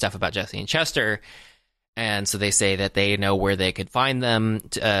stuff about Jesse and Chester. And so they say that they know where they could find them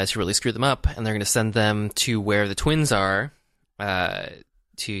to really screw them up, and they're going to send them to where the twins are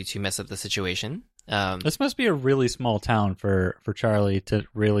to mess up the situation. This must be a really small town for Charlie to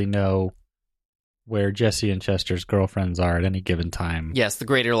really know where Jesse and Chester's girlfriends are at any given time. Yes, the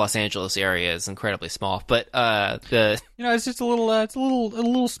greater Los Angeles area is incredibly small, but it's just a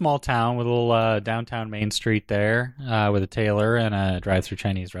little small town with a little downtown Main Street there, with a tailor and a drive-through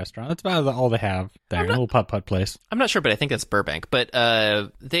Chinese restaurant. That's about all they have there. A little putt-putt place. I'm not sure, but I think that's Burbank. But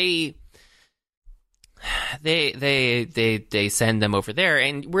they send them over there,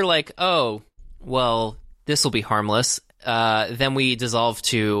 and we're like, oh, well, this will be harmless. Then we dissolve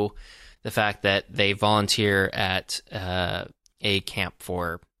to the fact that they volunteer at a camp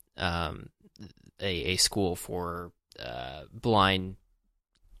for a school for blind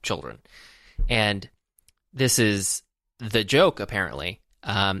children. And this is the joke, apparently.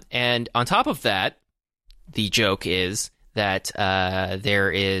 And on top of that, the joke is that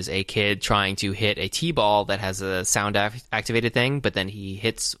there is a kid trying to hit a T-ball that has a sound-activated thing, but then he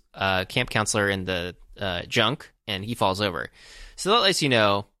hits a camp counselor in the junk, and he falls over. So that lets you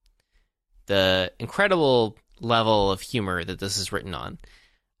know the incredible level of humor that this is written on.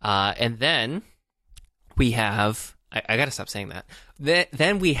 And then we have... I gotta stop saying that.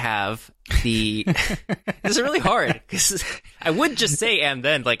 Then we have the... This is really hard, because I would just say "and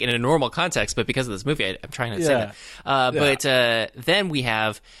then" like in a normal context, but because of this movie, I'm trying to say that. But then we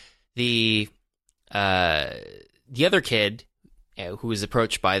have the other kid who is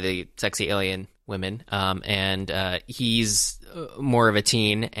approached by the sexy alien women, and he's more of a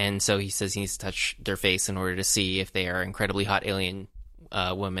teen, and so he says he needs to touch their face in order to see if they are incredibly hot alien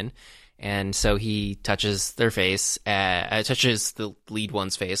women. And so he touches their face, touches the lead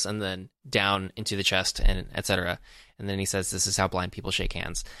one's face, and then down into the chest, and etc. And then he says, "This is how blind people shake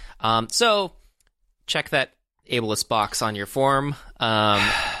hands." So check that ableist box on your form.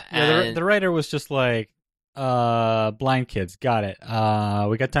 The writer was just like, blind kids, got it.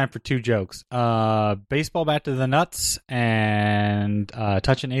 We got time for 2 jokes. Baseball bat to the nuts, and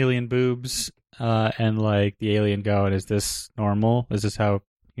touching alien boobs, and like the alien going, "Is this normal? Is this how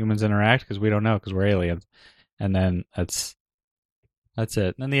humans interact? Because we don't know, because we're aliens." And then that's it.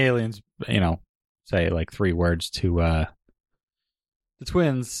 And then the aliens, say like 3 words to the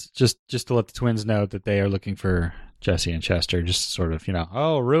twins, just to let the twins know that they are looking for Jesse and Chester, just sort of,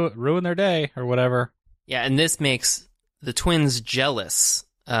 ruin their day or whatever. Yeah, and this makes the twins jealous.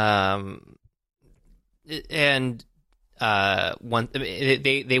 And they want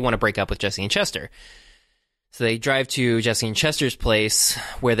to break up with Jesse and Chester. So they drive to Jesse and Chester's place,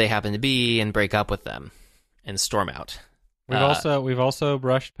 where they happen to be, and break up with them and storm out. We've also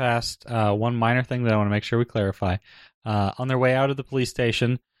brushed past one minor thing that I want to make sure we clarify. On their way out of the police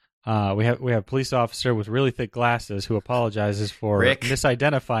station, we have a police officer with really thick glasses who apologizes for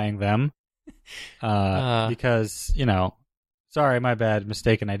misidentifying them, because sorry, my bad,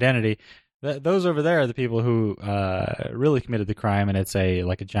 mistaken identity. Those over there are the people who really committed the crime, and it's a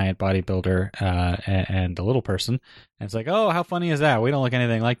giant bodybuilder and a little person. And it's like, oh, how funny is that? We don't look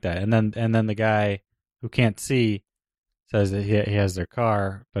anything like that. And then the guy who can't see says that he has their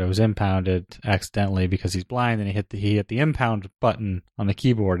car, but it was impounded accidentally because he's blind, and he hit the impound button on the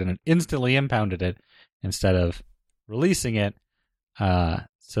keyboard, and it instantly impounded it instead of releasing it.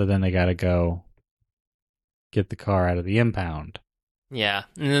 So then they got to go get the car out of the impound. Yeah,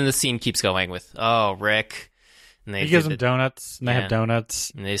 and then the scene keeps going with, oh, Rick. And he gives them donuts, and they have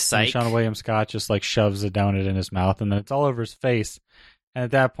donuts. And they psych. And Seann William Scott just shoves a donut in his mouth, and then it's all over his face. And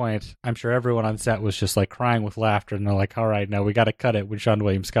at that point, I'm sure everyone on set was just crying with laughter, and they're like, all right, no, we got to cut it when Seann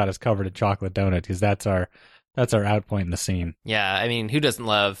William Scott is covered in chocolate donut, because that's our out point in the scene. Yeah, I mean, who doesn't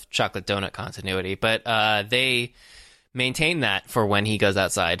love chocolate donut continuity? But they maintain that for when he goes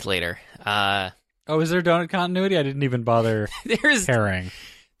outside later. Oh, is there donut continuity? I didn't even bother caring.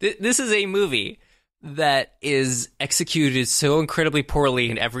 This is a movie that is executed so incredibly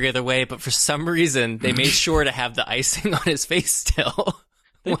poorly in every other way, but for some reason, they made sure to have the icing on his face still.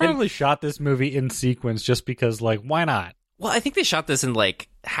 They probably shot this movie in sequence just because, why not? Well, I think they shot this in,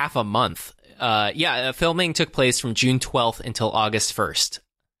 half a month. Filming took place from June 12th until August 1st.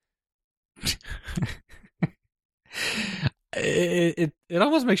 It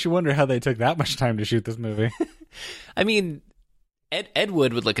almost makes you wonder how they took that much time to shoot this movie. I mean, Ed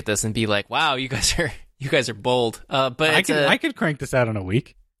Wood would look at this and be like, "Wow, you guys are bold." But I could crank this out in a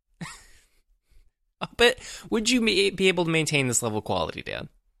week. But would you be able to maintain this level of quality, Dan?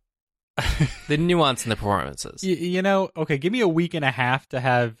 The nuance in the performances. Okay, give me a week and a half to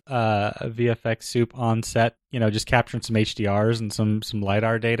have a VFX soup on set. Just capturing some HDRs and some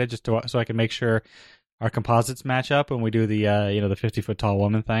LiDAR data, so I can make sure our composites match up when we do the 50-foot tall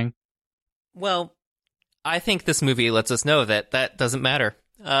woman thing. Well, I think this movie lets us know that doesn't matter.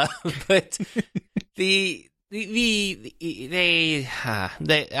 But they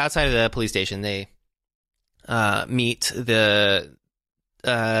outside of the police station, they meet the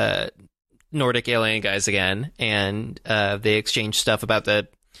Nordic alien guys again, and they exchange stuff about the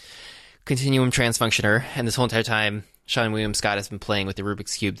Continuum Transfunctioner. And this whole entire time, Sean William Scott has been playing with the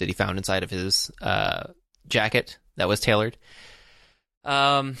Rubik's Cube that he found inside of his jacket that was tailored.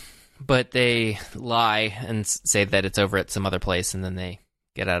 But they lie and say that it's over at some other place, and then they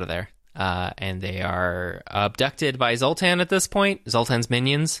get out of there. And they are abducted by Zoltan at this point, Zoltan's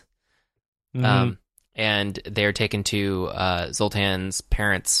minions. Mhm. And they're taken to Zoltan's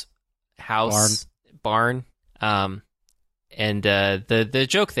parents' house, barn. And the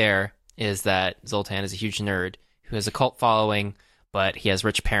joke there is that Zoltan is a huge nerd who has a cult following, but he has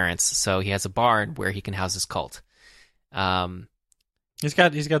rich parents, so he has a barn where he can house his cult. He's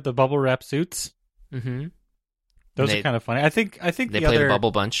got the bubble wrap suits. Mm-hmm. Those are kind of funny. I think they play the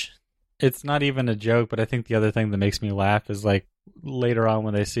Bubble Bunch. It's not even a joke, but I think the other thing that makes me laugh is like later on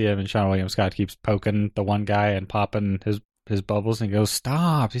when they see him and Sean William Scott keeps poking the one guy and popping his bubbles and he goes,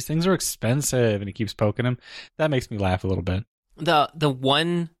 "Stop! These things are expensive," and he keeps poking him. That makes me laugh a little bit. The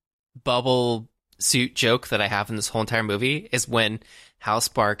one bubble suit joke that I have in this whole entire movie is when Hal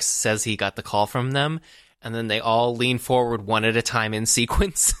Sparks says he got the call from them, and then they all lean forward one at a time in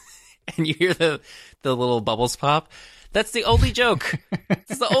sequence, and you hear the little bubbles pop. That's the only joke.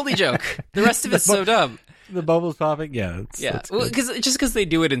 It's the only joke. The rest of it's so dumb. The bubbles popping, yeah. Well, because they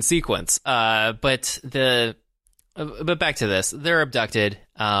do it in sequence. But back to this, they're abducted,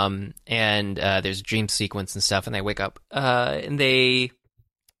 and there's a dream sequence and stuff, and they wake up, and they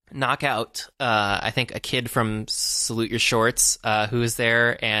knock out, I think, a kid from Salute Your Shorts, who is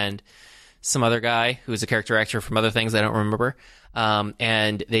there, and some other guy who's a character actor from other things I don't remember.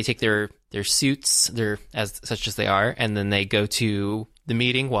 And they take their suits, they're such as they are, and then they go to the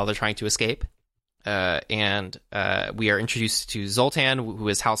meeting while they're trying to escape. And we are introduced to Zoltan, who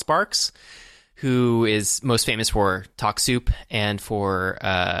is Hal Sparks, who is most famous for Talk Soup and for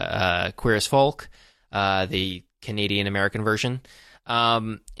Queer as Folk, the Canadian-American version.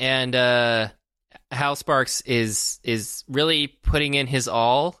 And Hal Sparks is really putting in his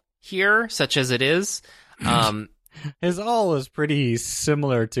all here, such as it is. His all is pretty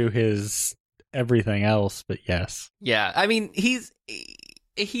similar to his everything else, but yes. Yeah, I mean, he's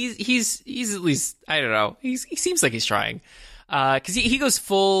at least, I don't know. He seems like he's trying, because he goes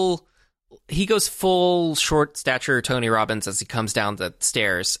full short stature Tony Robbins as he comes down the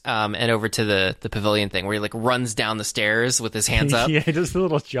stairs, and over to the pavilion thing where he like runs down the stairs with his hands up. Yeah, just a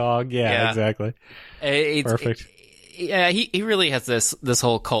little jog. Yeah. Exactly. Perfect. He really has this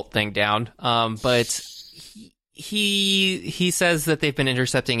whole cult thing down. But he says that they've been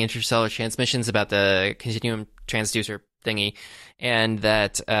intercepting interstellar transmissions about the Continuum Transducer thingy, and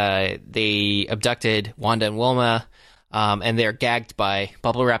that they abducted Wanda and Wilma, and they're gagged by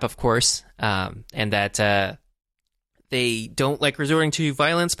bubble wrap, of course, and that they don't like resorting to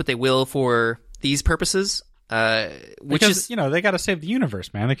violence, but they will for these purposes. Because they got to save the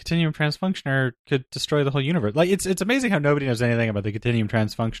universe, man. The Continuum Transfunctioner could destroy the whole universe. Like it's amazing how nobody knows anything about the Continuum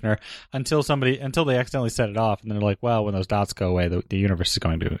Transfunctioner until they accidentally set it off, and then they're like, well, when those dots go away, the universe is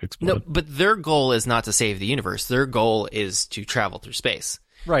going to explode. No, but their goal is not to save the universe. Their goal is to travel through space.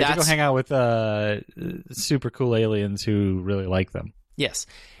 Right, to go hang out with super cool aliens who really like them. Yes,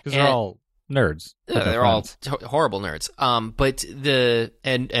 because they're all nerds. They're all horrible nerds. But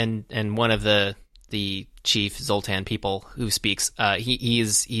and one of the chief Zoltan people who speaks,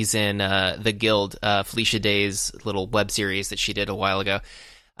 he's in the Guild, Felicia Day's little web series that she did a while ago.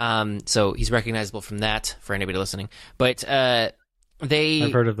 So he's recognizable from that for anybody listening. But I've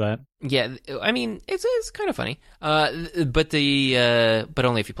heard of that. Yeah, I mean it's kind of funny. But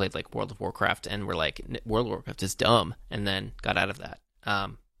only if you played like World of Warcraft and were like, World of Warcraft is dumb, and then got out of that.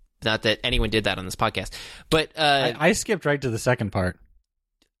 Not that anyone did that on this podcast, but I skipped right to the second part.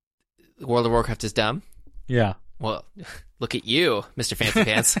 World of Warcraft is dumb. Yeah. Well, look at you, Mr. Fancy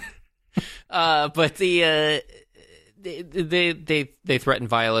Pants. But they threaten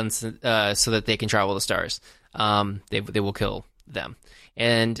violence so that they can travel the stars. They will kill them.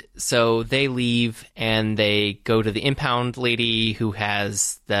 And so they leave and they go to the impound lady who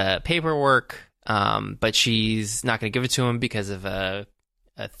has the paperwork, but she's not going to give it to him because of a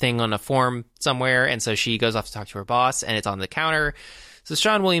thing on a form somewhere. And so she goes off to talk to her boss, and it's on the counter. So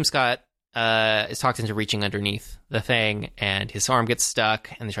Sean William Scott is talked into reaching underneath the thing, and his arm gets stuck,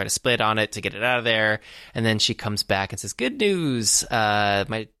 and they try to split on it to get it out of there. And then she comes back and says, "Good news.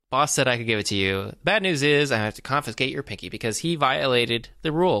 My boss said I could give it to you. Bad news is I have to confiscate your pinky because he violated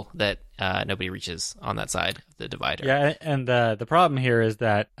the rule that nobody reaches on that side of the divider." Yeah, and the problem here is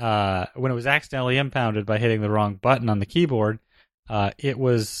that when it was accidentally impounded by hitting the wrong button on the keyboard, It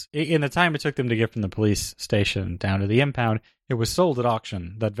was, in the time it took them to get from the police station down to the impound, it was sold at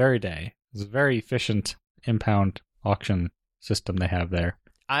auction that very day. It was a very efficient impound auction system they have there.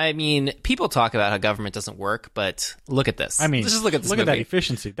 I mean, people talk about how government doesn't work, but look at this. I mean, let's just look at this. Look at that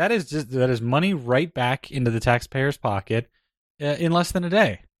efficiency. That is money right back into the taxpayer's pocket in less than a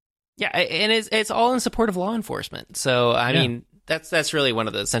day. Yeah, and it's all in support of law enforcement. So I mean, that's really one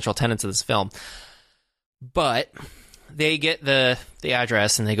of the central tenets of this film. But they get the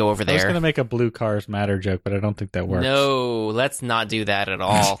address and they go over there. I was going to make a blue cars matter joke, but I don't think that works. No, let's not do that at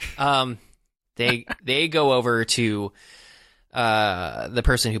all. They go over to the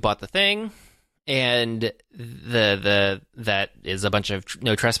person who bought the thing, and that is a bunch of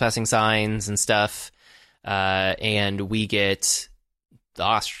no trespassing signs and stuff, and we get the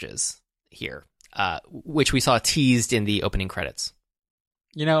ostriches here, which we saw teased in the opening credits.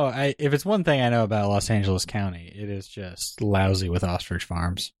 You know, if it's one thing I know about Los Angeles County, it is just lousy with ostrich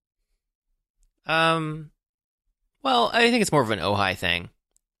farms. Well, I think it's more of an Ojai thing.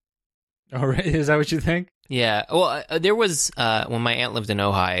 Oh, right? Is that what you think? Yeah. Well, there was, when my aunt lived in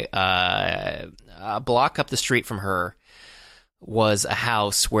Ojai, a block up the street from her was a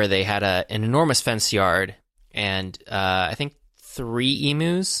house where they had an enormous fenced yard and I think 3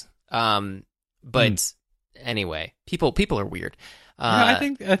 emus. But anyway, people are weird. I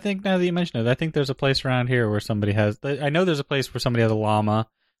think now that you mention it, I think there's a place around here where somebody has. I know there's a place where somebody has a llama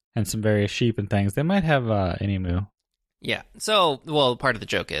and some various sheep and things. They might have an emu. Yeah. So, well, part of the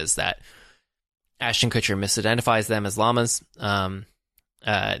joke is that Ashton Kutcher misidentifies them as llamas.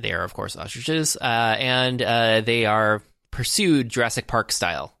 They are, of course, ostriches, and they are pursued Jurassic Park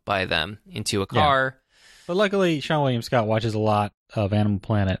style by them into a car. Yeah. But luckily, Seann William Scott watches a lot of Animal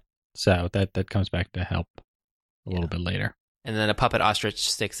Planet, so that comes back to help a little bit later. And then a puppet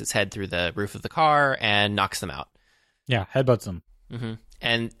ostrich sticks its head through the roof of the car and knocks them out. Yeah, headbutts them. Mm-hmm.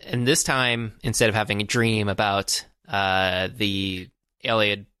 And this time, instead of having a dream about the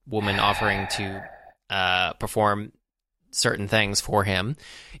alien woman offering to perform certain things for him,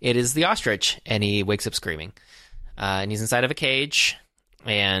 it is the ostrich, and he wakes up screaming. And he's inside of a cage,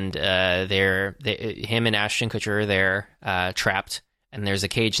 and him and Ashton Kutcher are there, trapped. And there's a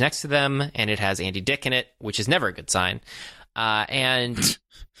cage next to them, and it has Andy Dick in it, which is never a good sign. And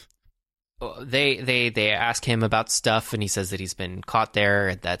they ask him about stuff, and he says that he's been caught there,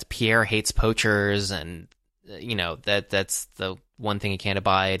 and that Pierre hates poachers, and that's the one thing he can't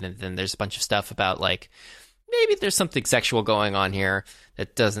abide. And then there's a bunch of stuff about like maybe there's something sexual going on here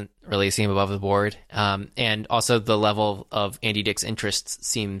that doesn't really seem above the board. And also the level of Andy Dick's interest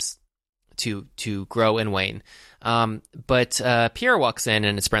seems to grow and wane. But Pierre walks in,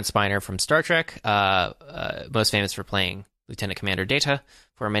 and it's Brent Spiner from Star Trek, most famous for playing Lieutenant Commander Data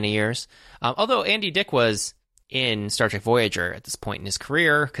for many years. Although Andy Dick was in Star Trek Voyager at this point in his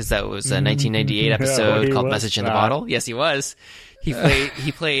career, because that was a 1998 episode called Message in the Bottle. Yes, he was. He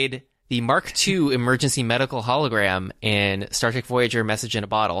played the Mark II emergency medical hologram in Star Trek Voyager Message in a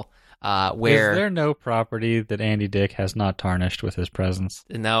Bottle. Where is there no property that Andy Dick has not tarnished with his presence?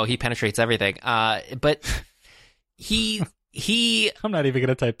 No, he penetrates everything. But he I'm not even going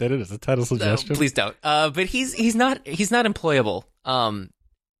to type that in as a title suggestion. No, please don't. But he's not employable.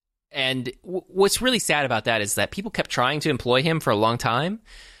 And what's really sad about that is that people kept trying to employ him for a long time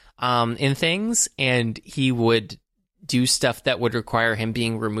in things, and he would do stuff that would require him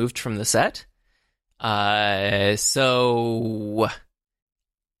being removed from the set. So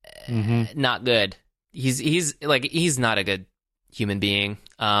not good. He's not a good human being.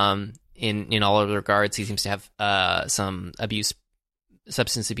 In all other regards, he seems to have some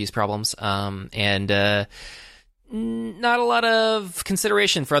substance abuse problems, and not a lot of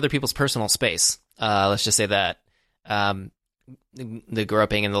consideration for other people's personal space. Let's just say that. The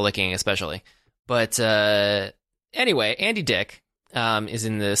groping and the licking especially. But anyway, Andy Dick is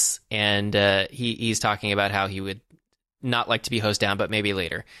in this, and he's talking about how he would not like to be hosed down, but maybe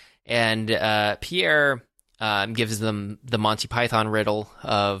later. And Pierre gives them the Monty Python riddle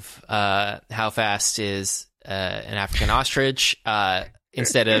of how fast is an African ostrich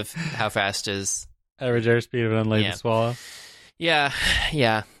instead of how fast is average airspeed of an unladen swallow. Yeah,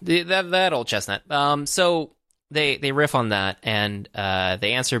 that old chestnut. So they riff on that, and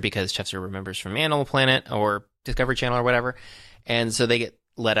they answer because Chester remembers from Animal Planet or Discovery Channel or whatever, and so they get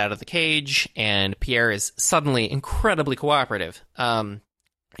let out of the cage, and Pierre is suddenly incredibly cooperative, and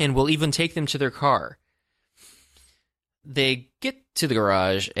will even take them to their car. They get to the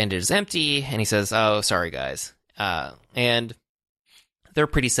garage, and it is empty, and he says, "Oh, sorry, guys." And they're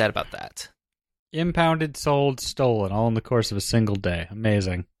pretty sad about that. Impounded, sold, stolen, all in the course of a single day.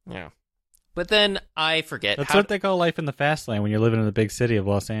 Amazing. Yeah. But then I forget. That's what they call life in the fast lane when you're living in the big city of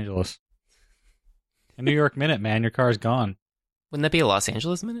Los Angeles. A New York minute, man, your car's gone. Wouldn't that be a Los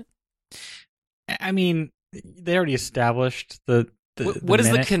Angeles minute? I mean, they already established the what is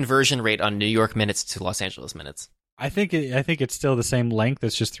the conversion rate on New York minutes to Los Angeles minutes? I think it's still the same length.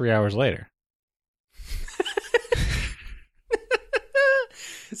 It's just 3 hours later.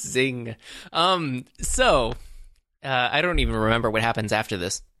 Zing. So, I don't even remember what happens after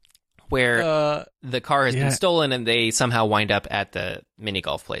this, where the car has been stolen and they somehow wind up at the mini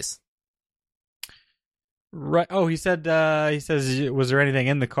golf place. Right. Oh, he says, was there anything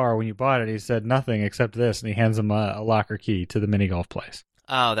in the car when you bought it? He said nothing except this, and he hands him a locker key to the mini golf place.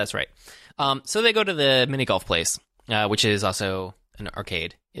 Oh, that's right. So they go to the mini golf place, which is also an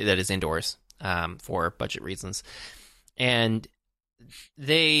arcade that is indoors for budget reasons, and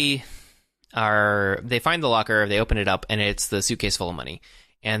they find the locker, they open it up, and it's the suitcase full of money,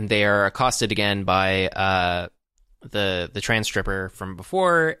 and they are accosted again by the trans stripper from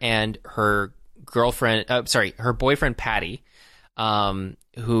before and her her boyfriend Patty,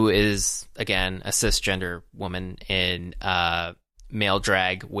 who is again a cisgender woman in male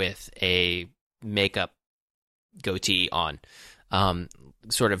drag with a makeup goatee on,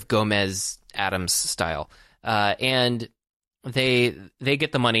 sort of Gomez Adams style, and they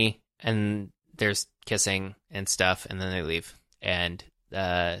get the money and there's kissing and stuff, and then they leave. And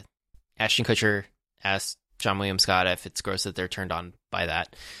Ashton Kutcher asks John William Scott if it's gross that they're turned on by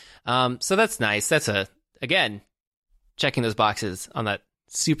that. So that's nice. That's again, checking those boxes on that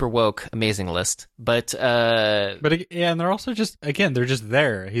super woke, amazing list. But and they're also just, again, they're just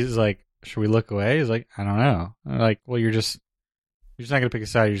there. He's like, should we look away? He's like, I don't know. I'm like, well, you're just not going to pick a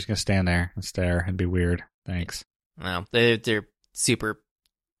side. You're just going to stand there and stare and be weird. Thanks. No, they're super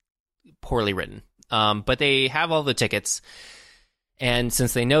poorly written. But they have all the tickets. And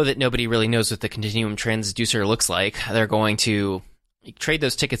since they know that nobody really knows what the Continuum Transducer looks like, they're going to trade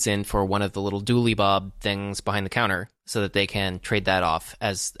those tickets in for one of the little Dooley Bob things behind the counter so that they can trade that off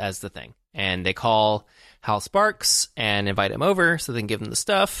as the thing. And they call Hal Sparks and invite him over so they can give him the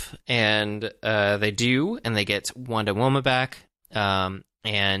stuff. And they do, and they get Wanda Wilma back.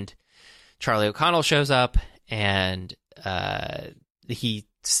 And Charlie O'Connell shows up, and he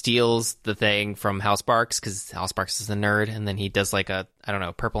steals the thing from Hal Sparks because Hal Sparks is a nerd, and then he does like a, I don't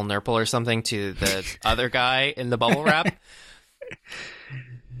know, purple nurple or something to the other guy in the bubble wrap.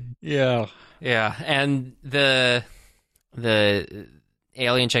 Yeah. And the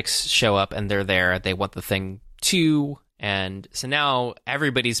alien chicks show up, and they're there. They want the thing too, and so now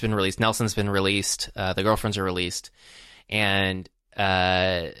everybody's been released. Nelson's been released. The girlfriends are released, and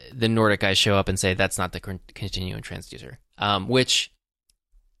the Nordic guys show up and say that's not the Continuum Transducer, which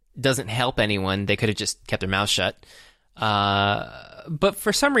doesn't help anyone. They could have just kept their mouth shut. But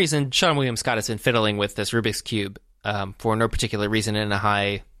for some reason, Sean William Scott has been fiddling with this Rubik's Cube for no particular reason in a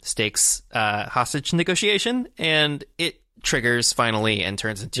high-stakes hostage negotiation, and it triggers finally and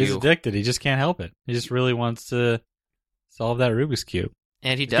turns into... He's addicted. He just can't help it. He just really wants to solve that Rubik's Cube.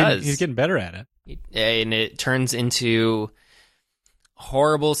 And he does. He's getting better at it. And it turns into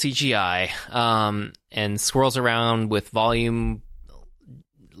horrible CGI and swirls around with volume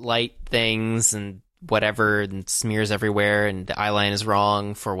light things and whatever, and smears everywhere, and the eye line is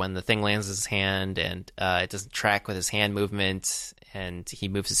wrong for when the thing lands in his hand, and it doesn't track with his hand movement, and he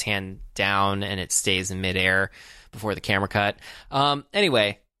moves his hand down and it stays in midair before the camera cut.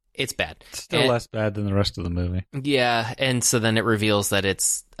 Anyway, it's bad. Still less bad than the rest of the movie. Yeah, and so then it reveals that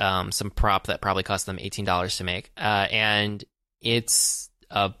it's some prop that probably cost them $18 to make, and it's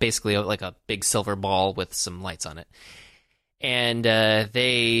basically like a big silver ball with some lights on it. And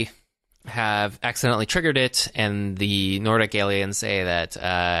they have accidentally triggered it, and the Nordic aliens say that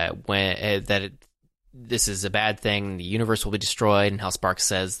this is a bad thing, the universe will be destroyed, and Hal Sparks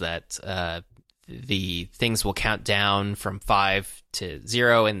says that the things will count down from 5 to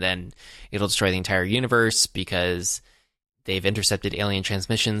 0, and then it'll destroy the entire universe because they've intercepted alien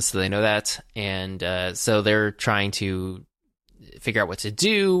transmissions, so they know that. And so they're trying to figure out what to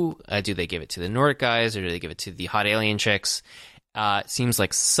do. Do they give it to the Nordic guys, or do they give it to the hot alien chicks? It seems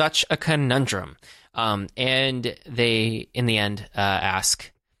like such a conundrum. And they, in the end,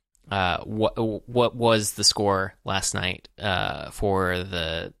 ask what was the score last night for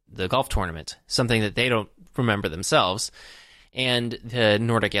the golf tournament, something that they don't remember themselves. And the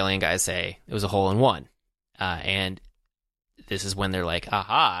Nordic alien guys say it was a hole-in-one. And this is when they're like,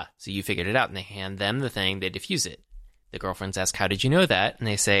 aha, so you figured it out. And they hand them the thing, they defuse it. The girlfriends ask, how did you know that? And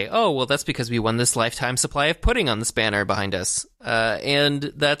they say, oh, well, that's because we won this lifetime supply of pudding on the spanner behind us. And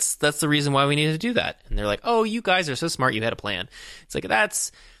that's the reason why we needed to do that. And they're like, oh, you guys are so smart, you had a plan. It's like,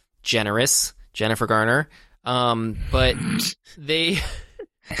 that's generous Jennifer Garner. But they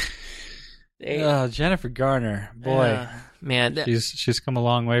Jennifer Garner, boy, man, she's come a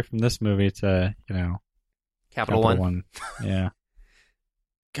long way from this movie to Capital One. Yeah.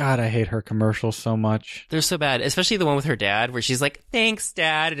 God, I hate her commercials so much. They're so bad, especially the one with her dad, where she's like, "Thanks,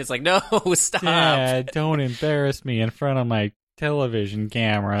 Dad," and it's like, "No, stop! Dad, don't embarrass me in front of my television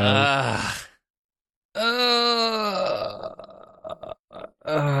camera."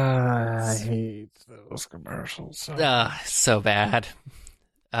 I hate those commercials. So bad.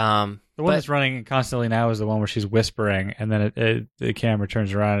 The one that's running constantly now is the one where she's whispering, and then the camera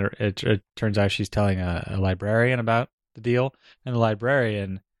turns around. It turns out she's telling a librarian about the deal, and the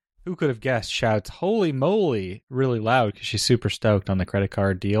librarian, who could have guessed, shouts "Holy moly!" really loud because she's super stoked on the credit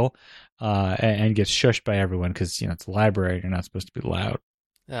card deal, and gets shushed by everyone because it's a library and you're not supposed to be loud.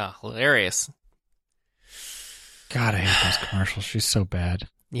 Oh, hilarious. God, I hate those commercials. She's so bad.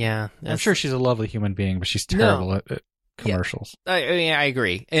 Yeah. I'm sure she's a lovely human being, but she's terrible at commercials. Yeah, I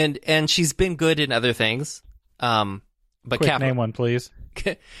agree. And she's been good in other things. But Quick, name one, please.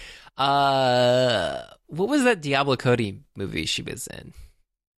 What was that Diablo Cody movie she was in?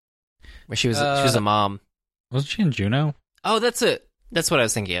 Where she was a mom. Wasn't she in Juno? Oh, that's it. That's what I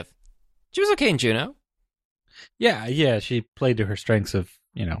was thinking of. She was okay in Juno. Yeah. She played to her strengths of,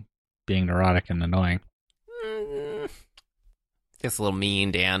 being neurotic and annoying. That's a little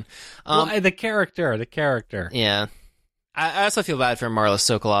mean, Dan. The character. Yeah. I also feel bad for Marla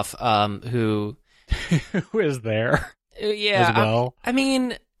Sokoloff, who who is there? Yeah. As well. I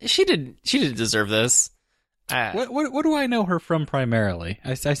mean, she didn't deserve this. What do I know her from primarily?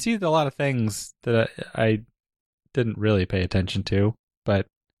 I see a lot of things that I didn't really pay attention to, but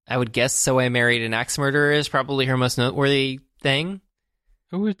I would guess So I Married an Axe Murderer is probably her most noteworthy thing.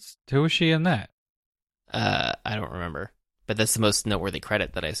 Who is she in that? I don't remember, but that's the most noteworthy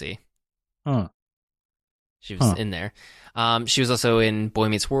credit that I see. Huh. She was in there. She was also in Boy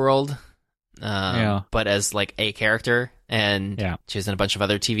Meets World, but as like a character, and she was in a bunch of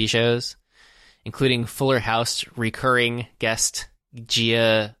other TV shows, including Fuller House recurring guest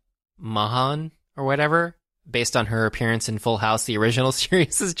Gia Mahan or whatever, based on her appearance in Full House, the original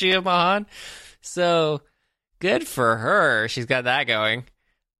series is Gia Mahan. So good for her. She's got that going.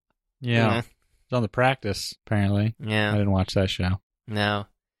 Yeah. It's on The Practice, apparently. Yeah. I didn't watch that show. No.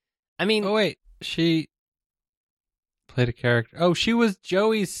 I mean... Oh, wait. She played a character. Oh, she was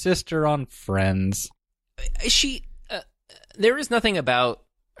Joey's sister on Friends. There is nothing about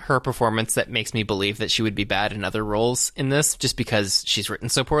her performance that makes me believe that she would be bad in other roles in this, just because she's written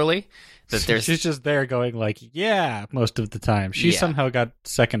so poorly. She's just there going most of the time. She somehow got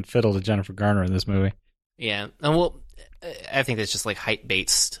second fiddle to Jennifer Garner in this movie. Yeah. Well, I think that's just like height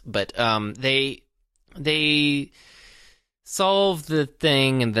based, but they solve the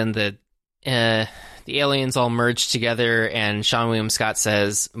thing, and then the aliens all merge together, and Seann William Scott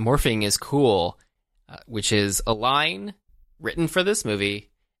says morphing is cool, which is a line written for this movie,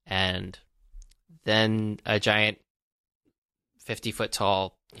 and then a giant 50-foot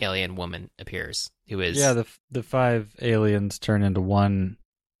tall alien woman appears, who is the 5 aliens turn into one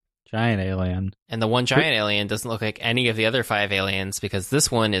giant alien. And the one giant alien doesn't look like any of the other 5 aliens, because this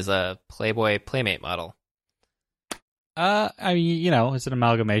one is a Playboy Playmate model. I mean, it's an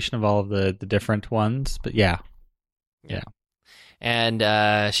amalgamation of all of the different ones, but yeah. And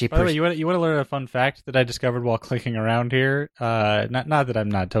she. By the way, you want to learn a fun fact that I discovered while clicking around here? Not that I'm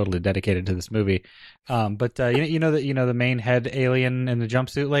not totally dedicated to this movie, but you know the main head alien and the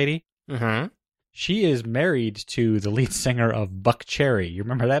jumpsuit lady. Mm-hmm. She is married to the lead singer of Buck Cherry. You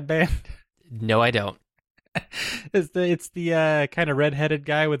remember that band? No, I don't. It's the kind of redheaded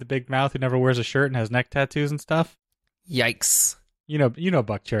guy with a big mouth who never wears a shirt and has neck tattoos and stuff. Yikes! You know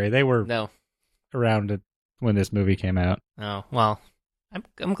Buck Cherry. They were around when this movie came out. Oh well,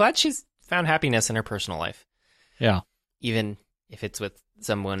 I'm glad she's found happiness in her personal life. Yeah, even if it's with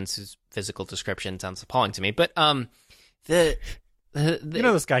someone whose physical description sounds appalling to me. But you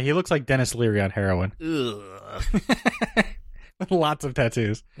know this guy. He looks like Dennis Leary on heroin. Lots of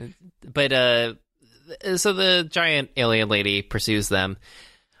tattoos. But so the giant alien lady pursues them,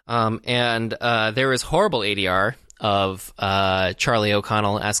 and there is horrible ADR of Charlie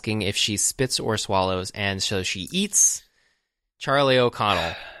O'Connell asking if she spits or swallows, and so she eats Charlie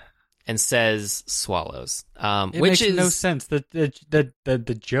O'Connell and says swallows, which makes no sense.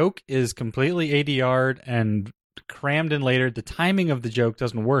 The joke is completely ADR'd and crammed in later. The timing of the joke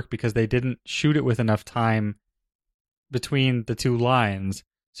doesn't work because they didn't shoot it with enough time between the two lines,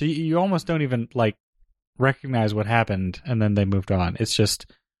 so you almost don't even recognize what happened, and then they moved on. It's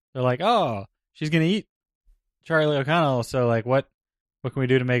just they're like, oh, she's gonna eat Charlie O'Connell, so what What can we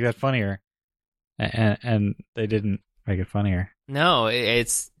do to make that funnier? And they didn't make it funnier. No,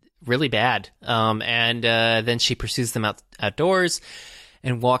 it's really bad. And then she pursues them outdoors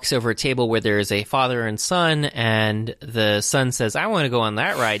and walks over a table where there's a father and son, and the son says, "I want to go on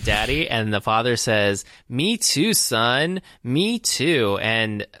that ride, Daddy." And the father says, "Me too, son. Me too."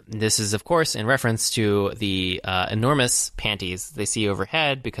 And this is, of course, in reference to the enormous panties they see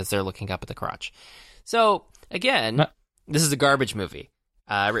overhead because they're looking up at the crotch. So, again, this is a garbage movie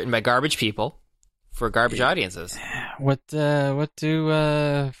written by garbage people for garbage audiences. What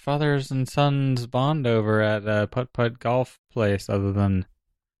do fathers and sons bond over at a putt-putt golf place other than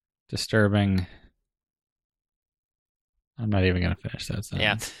disturbing? I'm not even going to finish that sentence.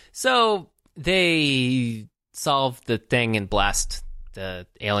 Yeah. So they solve the thing and blast the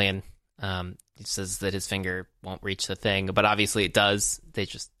alien. He says that his finger won't reach the thing, but obviously it does. They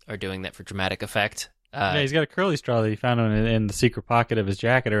just are doing that for dramatic effect. Yeah, he's got a curly straw that he found in the secret pocket of his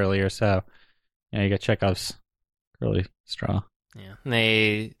jacket earlier, so yeah, you got Chekhov's curly straw. Yeah. And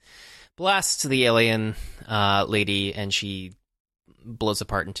they blast the alien lady, and she blows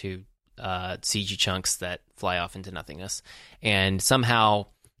apart into CG chunks that fly off into nothingness. And somehow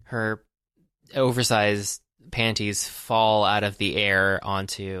her oversized panties fall out of the air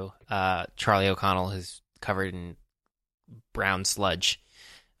onto Charlie O'Connell, who's covered in brown sludge.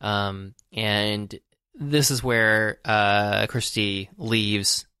 And this is where Christy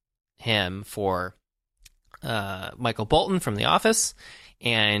leaves him for Michael Bolton from The Office,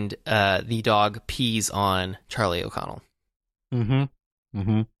 and the dog pees on Charlie O'Connell.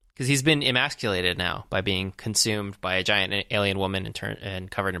 Because he's been emasculated now by being consumed by a giant alien woman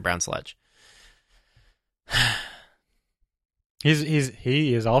and covered in brown sludge.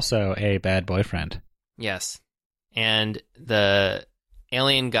 He is also a bad boyfriend. Yes. And the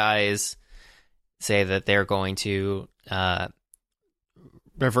alien guys say that they're going to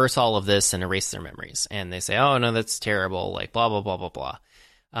reverse all of this and erase their memories. And they say, "Oh, no, that's terrible," like blah, blah, blah, blah, blah.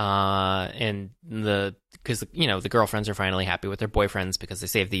 And because the girlfriends are finally happy with their boyfriends because they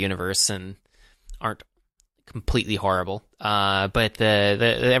saved the universe and aren't completely horrible. But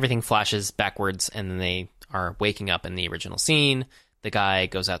the everything flashes backwards, and then they are waking up in the original scene. The guy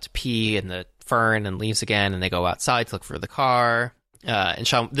goes out to pee in the fern and leaves again, and they go outside to look for the car. And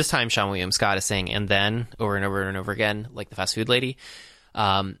this time Sean William Scott is saying "and then" over and over and over again, like the fast food lady.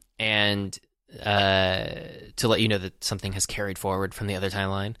 And to let you know that something has carried forward from the other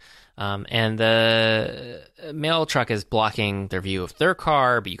timeline. And the mail truck is blocking their view of their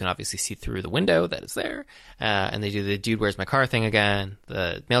car, but you can obviously see through the window that it's there. And they do the "dude, where's my car" thing again.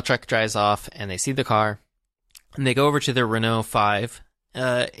 The mail truck drives off, and they see the car. And they go over to their Renault 5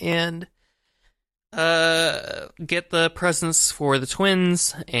 and get the presents for the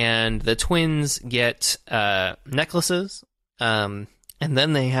twins. And the twins get necklaces. And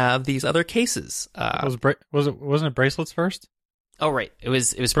then they have these other cases. Wasn't it bracelets first? Oh, right. It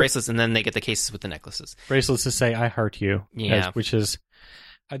was bracelets, and then they get the cases with the necklaces. Bracelets to say "I heart you," which is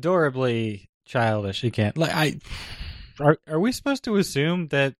adorably childish. You can't are we supposed to assume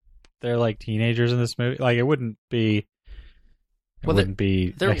that they're like teenagers in this movie? Like, it wouldn't be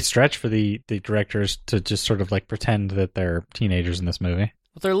a stretch for the directors to just sort of like pretend that they're teenagers in this movie.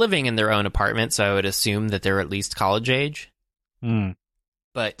 Well, they're living in their own apartment, so I would assume that they're at least college age.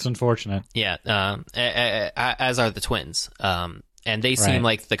 But it's unfortunate. Yeah, as are the twins. And they seem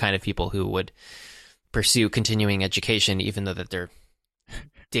like the kind of people who would pursue continuing education, even though that they're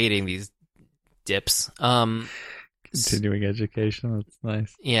dating these dips. Continuing education, that's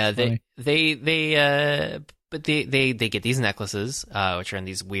nice. Yeah, they get these necklaces, which are in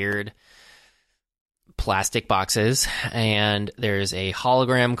these weird plastic boxes, and there's a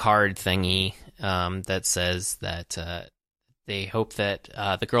hologram card thingy that says that they hope that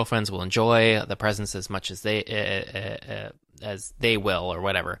the girlfriends will enjoy the presents as much as they will, or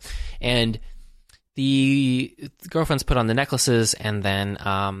whatever. And the girlfriends put on the necklaces, and then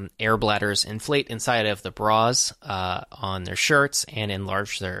air bladders inflate inside of the bras on their shirts and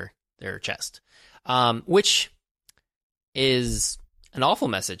enlarge their chest, which is an awful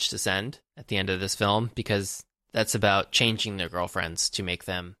message to send at the end of this film, because that's about changing their girlfriends to make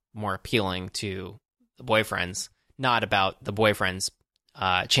them more appealing to the boyfriends, not about the boyfriends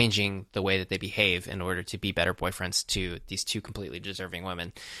changing the way that they behave in order to be better boyfriends to these two completely deserving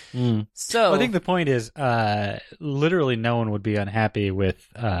women. So I think the point is literally no one would be unhappy with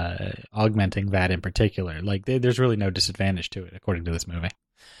augmenting that in particular. Like, there's really no disadvantage to it, according to this movie.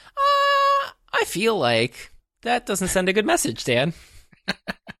 I feel like that doesn't send a good message, Dan.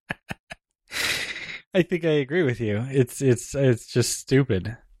 I think I agree with you. It's just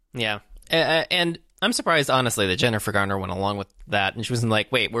stupid. Yeah. And I'm surprised, honestly, that Jennifer Garner went along with that, and she wasn't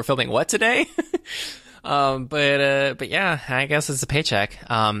like, "Wait, we're filming what today?" But yeah, I guess it's a paycheck.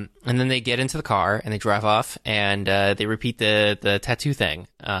 And then they get into the car and they drive off, and they repeat the tattoo thing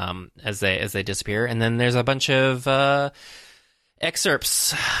as they disappear. And then there's a bunch of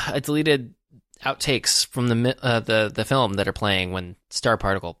excerpts, deleted outtakes from the film that are playing when Star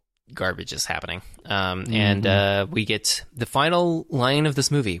Particle garbage is happening. And we get the final line of this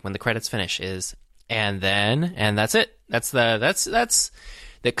movie when the credits finish is, and that's it. That's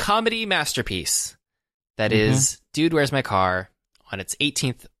the comedy masterpiece that is Dude, Where's My Car on its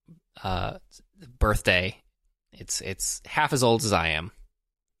 18th birthday. It's half as old as I am.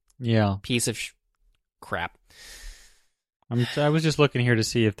 Yeah. Piece of crap. I was just looking here to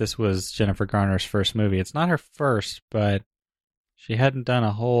see if this was Jennifer Garner's first movie. It's not her first, but she hadn't done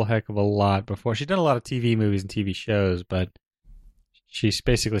a whole heck of a lot before. She'd done a lot of TV movies and TV shows, but she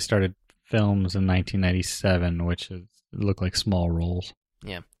basically started films in 1997, which looked like small roles.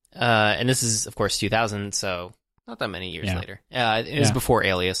 Yeah. And this is, of course, 2000, so not that many years later. It was before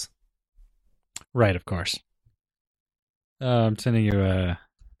Alias. Right, of course. I'm sending you an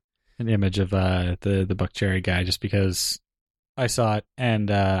image of the Buck Cherry guy just because I saw it and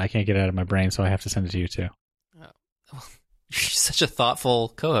I can't get it out of my brain, so I have to send it to you too. Oh, you're such a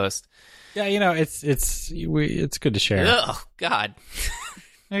thoughtful co-host. Yeah, it's good to share. Oh God.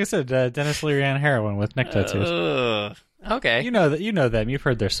 Like I said, Dennis Leary and heroin with neck tattoos. Okay. You know them. You've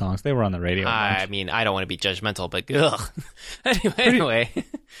heard their songs. They were on the radio. I mean, I don't want to be judgmental, but anyway.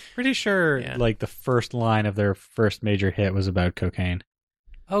 Pretty sure, like, the first line of their first major hit was about cocaine.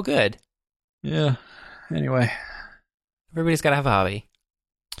 Oh, good. Yeah. Anyway. Everybody's got to have a hobby.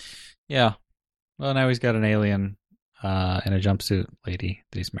 Yeah. Well, now he's got an alien in a jumpsuit lady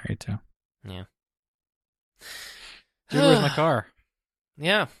that he's married to. Yeah. Dude, where's my car?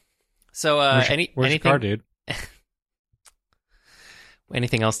 Yeah. So, where's anything, your car, dude?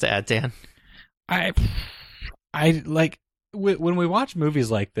 Anything else to add, Dan? I like when we watch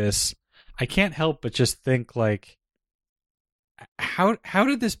movies like this, I can't help but just think like, how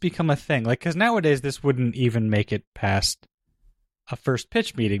did this become a thing? Like, because nowadays this wouldn't even make it past a first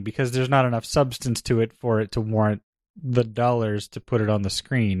pitch meeting because there's not enough substance to it for it to warrant the dollars to put it on the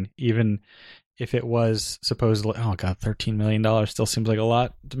screen, even if it was supposedly, oh God, $13 million still seems like a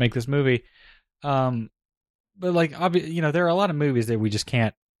lot to make this movie. But like, there are a lot of movies that we just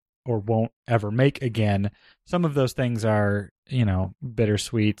can't or won't ever make again. Some of those things are,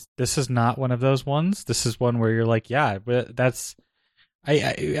 bittersweet. This is not one of those ones. This is one where you're like, yeah, but that's.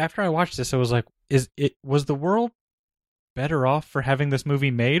 I after I watched this, I was like, was the world better off for having this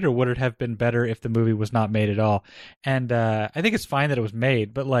movie made, or would it have been better if the movie was not made at all? And I think it's fine that it was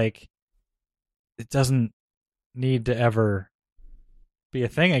made, but like, it doesn't need to ever be a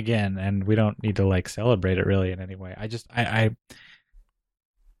thing again, and we don't need to like celebrate it really in any way.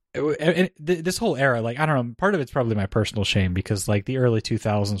 This whole era, like, I don't know, part of it's probably my personal shame because like the early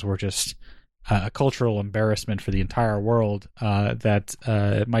 2000s were just a cultural embarrassment for the entire world that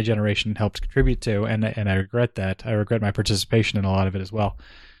my generation helped contribute to, and I regret that. I regret my participation in a lot of it as well.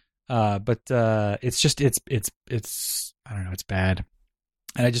 But it's just it's I don't know, it's bad,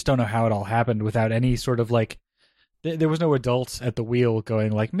 and I just don't know how it all happened without any sort of like. There was no adults at the wheel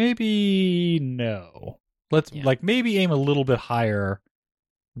going like, maybe no. Let's like maybe aim a little bit higher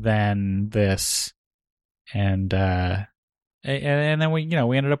than this, and then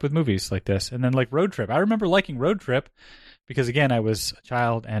we ended up with movies like this, and then like Road Trip. I remember liking Road Trip because again I was a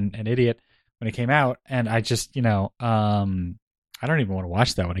child and an idiot when it came out, and I just I don't even want to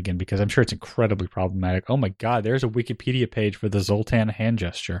watch that one again because I'm sure it's incredibly problematic. Oh my God, there's a Wikipedia page for the Zoltan hand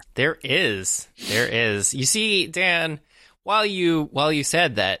gesture. There is. You see, Dan, while you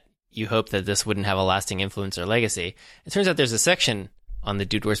said that you hope that this wouldn't have a lasting influence or legacy, it turns out there's a section on the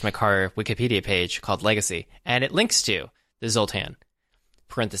Dude, Where's My Car Wikipedia page called Legacy, and it links to the Zoltan,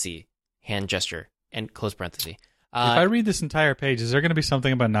 parenthesis, hand gesture, and close parenthesis. If I read this entire page, is there going to be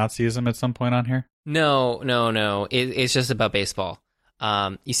something about Nazism at some point on here? No. It's just about baseball.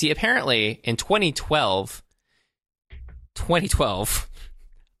 You see, apparently in 2012,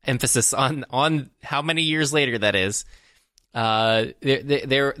 emphasis on how many years later that is,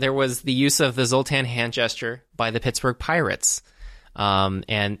 there was the use of the Zoltan hand gesture by the Pittsburgh Pirates.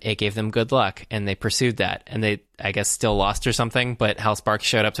 And it gave them good luck, and they pursued that, and they, I guess, still lost or something, but Hal Sparks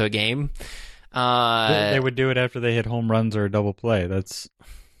showed up to a game. They would do it after they hit home runs or a double play. That's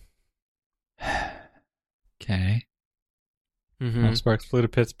okay. Hal Sparks flew to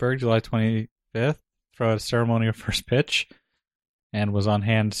Pittsburgh July 25th, throw out a ceremonial first pitch, and was on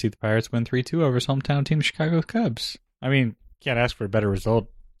hand to see the Pirates win 3-2 over his hometown team, the Chicago Cubs. I mean, can't ask for a better result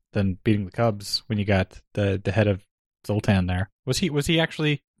than beating the Cubs when you got the head of Zoltan there. Was he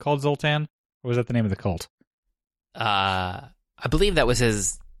actually called Zoltan, or was that the name of the cult? I believe that was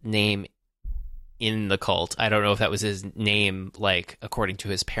his name in the cult. I don't know if that was his name, like, according to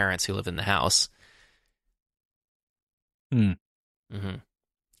his parents who live in the house.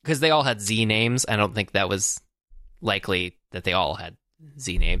 Because they all had Z names. I don't think that was likely that they all had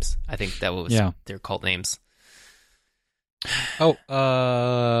Z names. I think that was their cult names. Oh,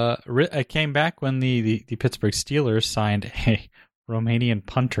 I came back when the Pittsburgh Steelers signed a Romanian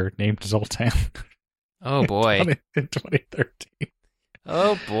punter named Zoltan. Oh, boy. in 2013.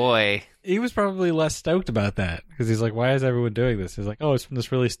 Oh, boy. He was probably less stoked about that because he's like, why is everyone doing this? He's like, oh, it's from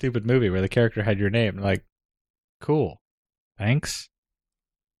this really stupid movie where the character had your name. I'm like, cool. Thanks.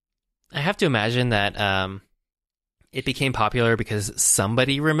 I have to imagine that it became popular because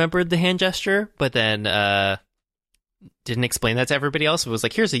somebody remembered the hand gesture, but then didn't explain that to everybody else. It was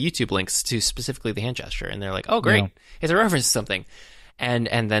like, here's a YouTube link to specifically the hand gesture. And they're like, oh, great. It's a reference to something. And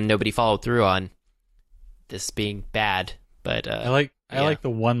then nobody followed through on this being bad. But I like the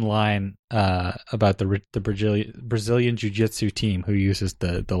one line about the Brazilian Jiu-Jitsu team who uses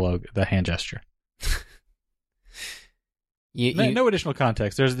the logo, the hand gesture. No additional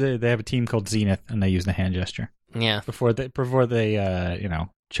context. They have a team called Zenith, and they use the hand gesture. Yeah. Before they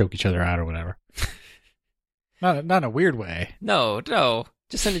choke each other out or whatever. Not in a weird way. No,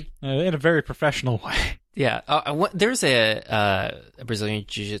 just in a very professional way. Yeah. There's a Brazilian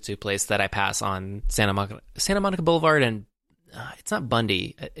Jiu-Jitsu place that I pass on Santa Monica Boulevard, and it's not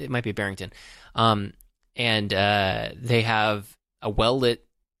Bundy. It might be Barrington. And they have a well-lit,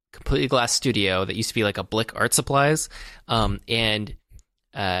 completely glass studio that used to be like a Blick Art Supplies. And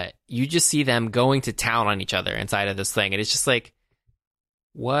you just see them going to town on each other inside of this thing. And it's just like,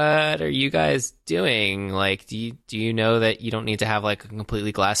 what are you guys doing? Like, do you know that you don't need to have like a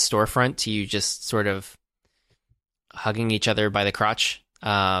completely glass storefront to you just sort of hugging each other by the crotch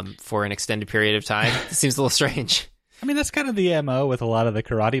for an extended period of time? It seems a little strange. I mean, that's kind of the MO with a lot of the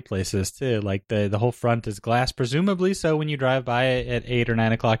karate places, too. Like, the whole front is glass, presumably, so when you drive by it at 8 or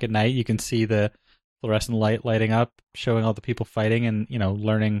 9 o'clock at night, you can see the fluorescent light lighting up, showing all the people fighting and,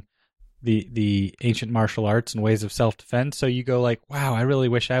 learning the ancient martial arts and ways of self-defense. So you go like, wow, I really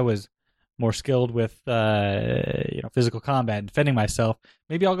wish I was more skilled with, physical combat and defending myself.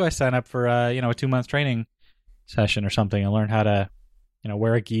 Maybe I'll go sign up for, a 2-month training session or something and learn how to,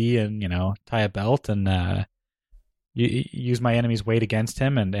 wear a gi and, tie a belt and, use my enemy's weight against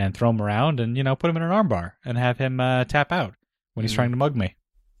him and throw him around and, put him in an armbar and have him tap out when he's trying to mug me.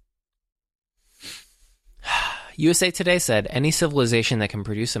 USA Today said, any civilization that can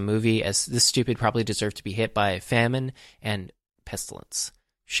produce a movie as this stupid probably deserved to be hit by famine and pestilence.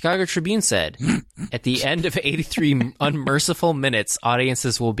 Chicago Tribune said, at the end of 83 unmerciful minutes,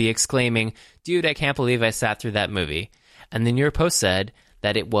 audiences will be exclaiming, dude, I can't believe I sat through that movie. And the New York Post said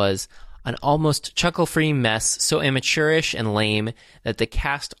that it was an almost chuckle-free mess, so amateurish and lame that the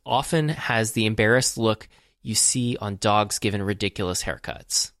cast often has the embarrassed look you see on dogs given ridiculous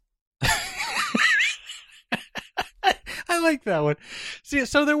haircuts. I like that one. See,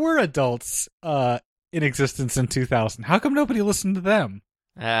 so there were adults in existence in 2000. How come nobody listened to them?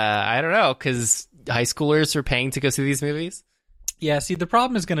 I don't know, because high schoolers are paying to go see these movies? Yeah, see, the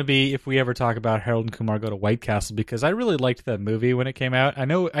problem is going to be if we ever talk about Harold and Kumar Go to White Castle, because I really liked that movie when it came out. I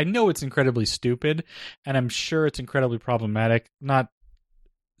know it's incredibly stupid, and I'm sure it's incredibly problematic. Not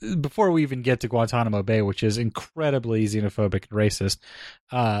before we even get to Guantanamo Bay, which is incredibly xenophobic and racist.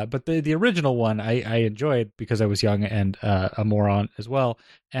 But the original one I enjoyed because I was young and a moron as well.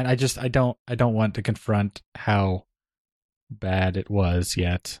 And I don't want to confront how bad it was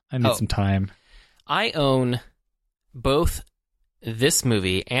yet. I need some time. I own both this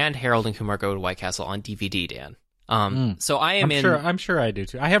movie and Harold and Kumar Go to White Castle on DVD, Dan. So I'm sure I do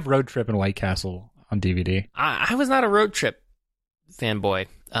too. I have Road Trip and White Castle on DVD. I was not a Road Trip fanboy.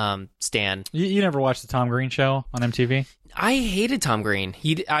 Stan. You never watched the Tom Green show on MTV? I hated Tom Green.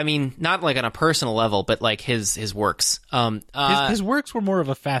 Not like on a personal level, but like his works. His works were more of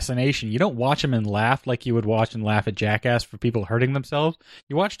a fascination. You don't watch him and laugh like you would watch and laugh at Jackass for people hurting themselves.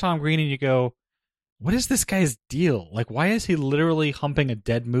 You watch Tom Green and you go, what is this guy's deal? Like, why is he literally humping a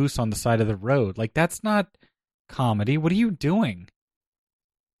dead moose on the side of the road? Like, that's not comedy. What are you doing?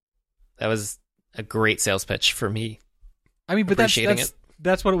 That was a great sales pitch for me. I mean, but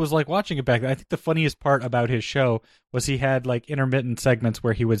that's what it was like watching it back then. I think the funniest part about his show was he had like intermittent segments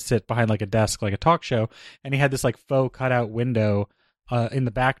where he would sit behind like a desk, like a talk show, and he had this like faux cutout window in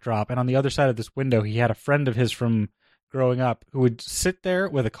the backdrop. And on the other side of this window, he had a friend of his from growing up who would sit there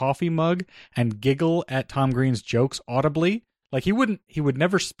with a coffee mug and giggle at Tom Green's jokes audibly, Like he would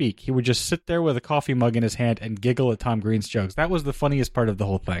never speak. He would just sit there with a coffee mug in his hand and giggle at Tom Green's jokes. That was the funniest part of the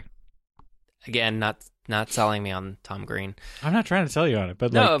whole thing. Again, not selling me on Tom Green. I'm not trying to sell you on it,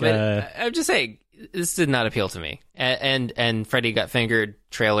 but no, but I'm just saying this did not appeal to me. And Freddy Got Fingered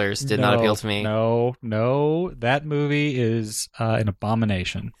trailers did not appeal to me. No, that movie is an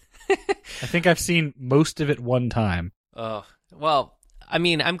abomination. I think I've seen most of it one time. Oh, well, I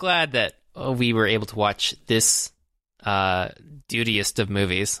mean, I'm glad that we were able to watch this dudiest of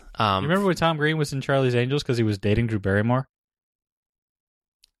movies. You remember when Tom Green was in Charlie's Angels because he was dating Drew Barrymore?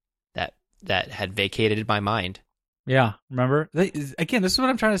 That had vacated my mind. Yeah, remember? Again, this is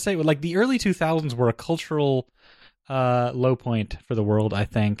what I'm trying to say. Like the early 2000s were a cultural low point for the world, I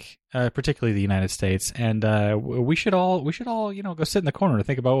think, particularly the United States. And we should all go sit in the corner and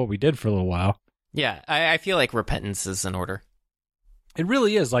think about what we did for a little while. Yeah, I feel like repentance is in order. It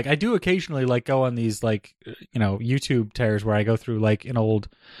really is. Like I do occasionally like go on these like YouTube tears where I go through like an old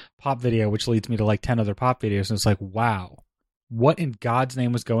pop video, which leads me to like 10 other pop videos, and it's like, wow, what in God's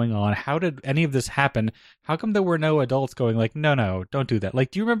name was going on? How did any of this happen? How come there were no adults going like, no, don't do that?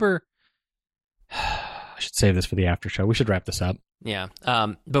 Like, do you remember? I should save this for the after show. We should wrap this up. Yeah.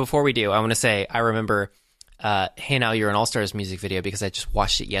 But before we do, I want to say I remember Hey Now You're an All-Stars music video because I just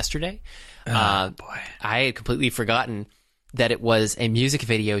watched it yesterday. Boy, I had completely forgotten that it was a music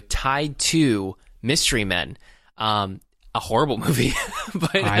video tied to Mystery Men. A horrible movie.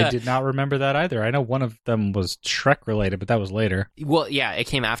 But I did not remember that either. I know one of them was Shrek related, but that was later. Well, yeah, it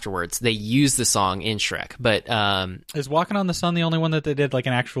came afterwards. They used the song in Shrek, but is Walking on the Sun the only one that they did like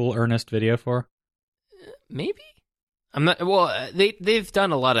an actual earnest video for? Maybe. I'm not. Well, they've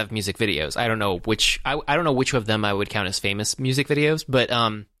done a lot of music videos. I don't know which. I don't know which of them I would count as famous music videos, but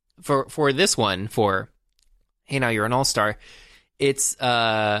for this one, for Hey Now You're an All-Star, it's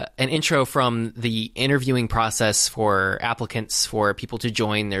an intro from the interviewing process for applicants for people to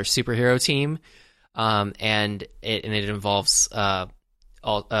join their superhero team, and it involves the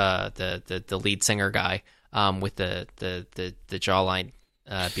lead singer guy with the jawline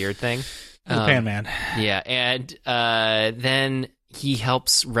beard thing, the Pan Man. Yeah, and then he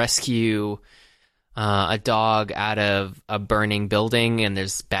helps rescue a dog out of a burning building, and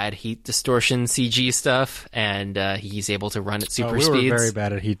there's bad heat distortion CG stuff, and he's able to run at super speeds. We were very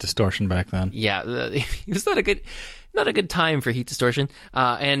bad at heat distortion back then. Yeah, it was not a good time for heat distortion.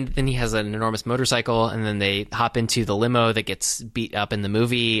 And then he has an enormous motorcycle, and then they hop into the limo that gets beat up in the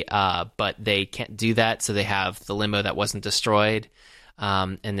movie, but they can't do that, so they have the limo that wasn't destroyed.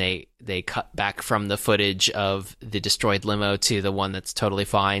 And they cut back from the footage of the destroyed limo to the one that's totally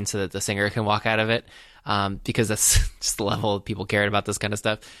fine so that the singer can walk out of it, because that's just the level of people cared about this kind of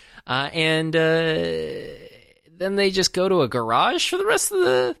stuff. And then they just go to a garage for the rest of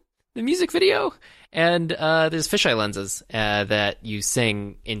the music video, and there's fisheye lenses that you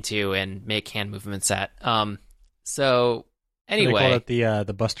sing into and make hand movements at. So anyway, they call it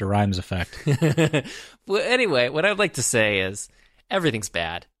the Buster Rhymes effect. Well, anyway, what I'd like to say is, everything's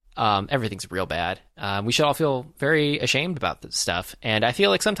bad. Everything's real bad. We should all feel very ashamed about this stuff. And I feel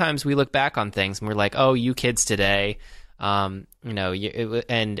like sometimes we look back on things and we're like, oh, you kids today, and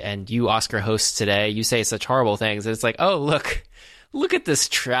you Oscar hosts today, you say such horrible things. And it's like, oh, look at this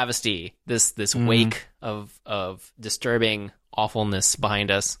travesty, this wake of disturbing awfulness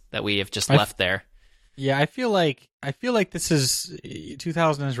behind us that we have just left there. Yeah, I feel like this is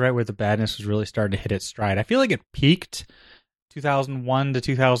 2000 is right where the badness was really starting to hit its stride. I feel like it peaked 2001 to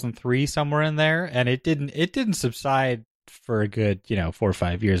 2003, somewhere in there, and it didn't subside for a good 4 or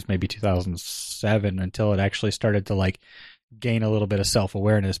 5 years, maybe 2007, until it actually started to like gain a little bit of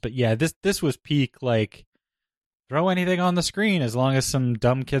self-awareness. But yeah, this was peak, like, throw anything on the screen as long as some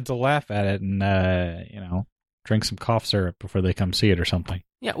dumb kids will laugh at it, and drink some cough syrup before they come see it or something.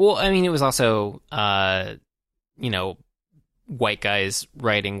 Yeah, well, I mean, it was also white guys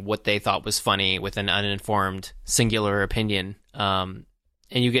writing what they thought was funny with an uninformed singular opinion. And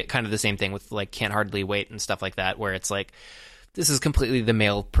you get kind of the same thing with like Can't Hardly Wait and stuff like that, where it's like, this is completely the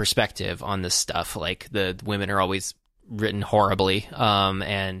male perspective on this stuff. Like the women are always written horribly.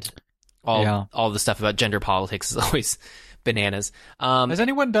 And all the stuff about gender politics is always bananas. Has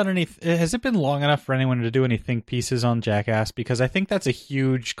anyone done has it been long enough for anyone to do any think pieces on Jackass? Because I think that's a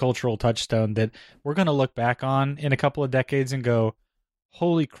huge cultural touchstone that we're going to look back on in a couple of decades and go,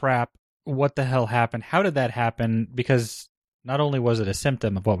 holy crap, what the hell happened? How did that happen? Because not only was it a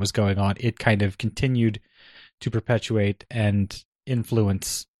symptom of what was going on, it kind of continued to perpetuate and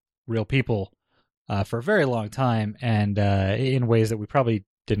influence real people for a very long time, and in ways that we probably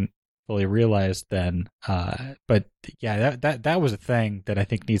didn't fully realized then. But yeah, that was a thing that I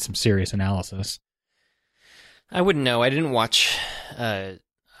think needs some serious analysis. I wouldn't know. I didn't watch the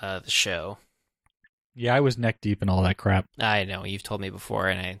show. Yeah, I was neck deep in all that crap. I know you've told me before,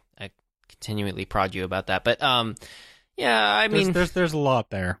 and I continually prod you about that. But yeah, I mean, there's a lot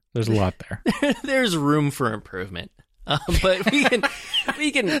there. There's a lot there. There's room for improvement. But we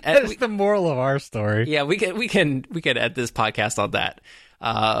can. That's the moral of our story. Yeah, we can end this podcast on that.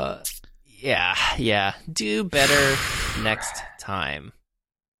 Yeah. Do better next time.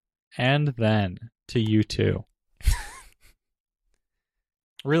 And then to you too.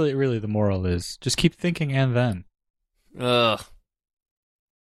 Really, the moral is just keep thinking and then. Ugh.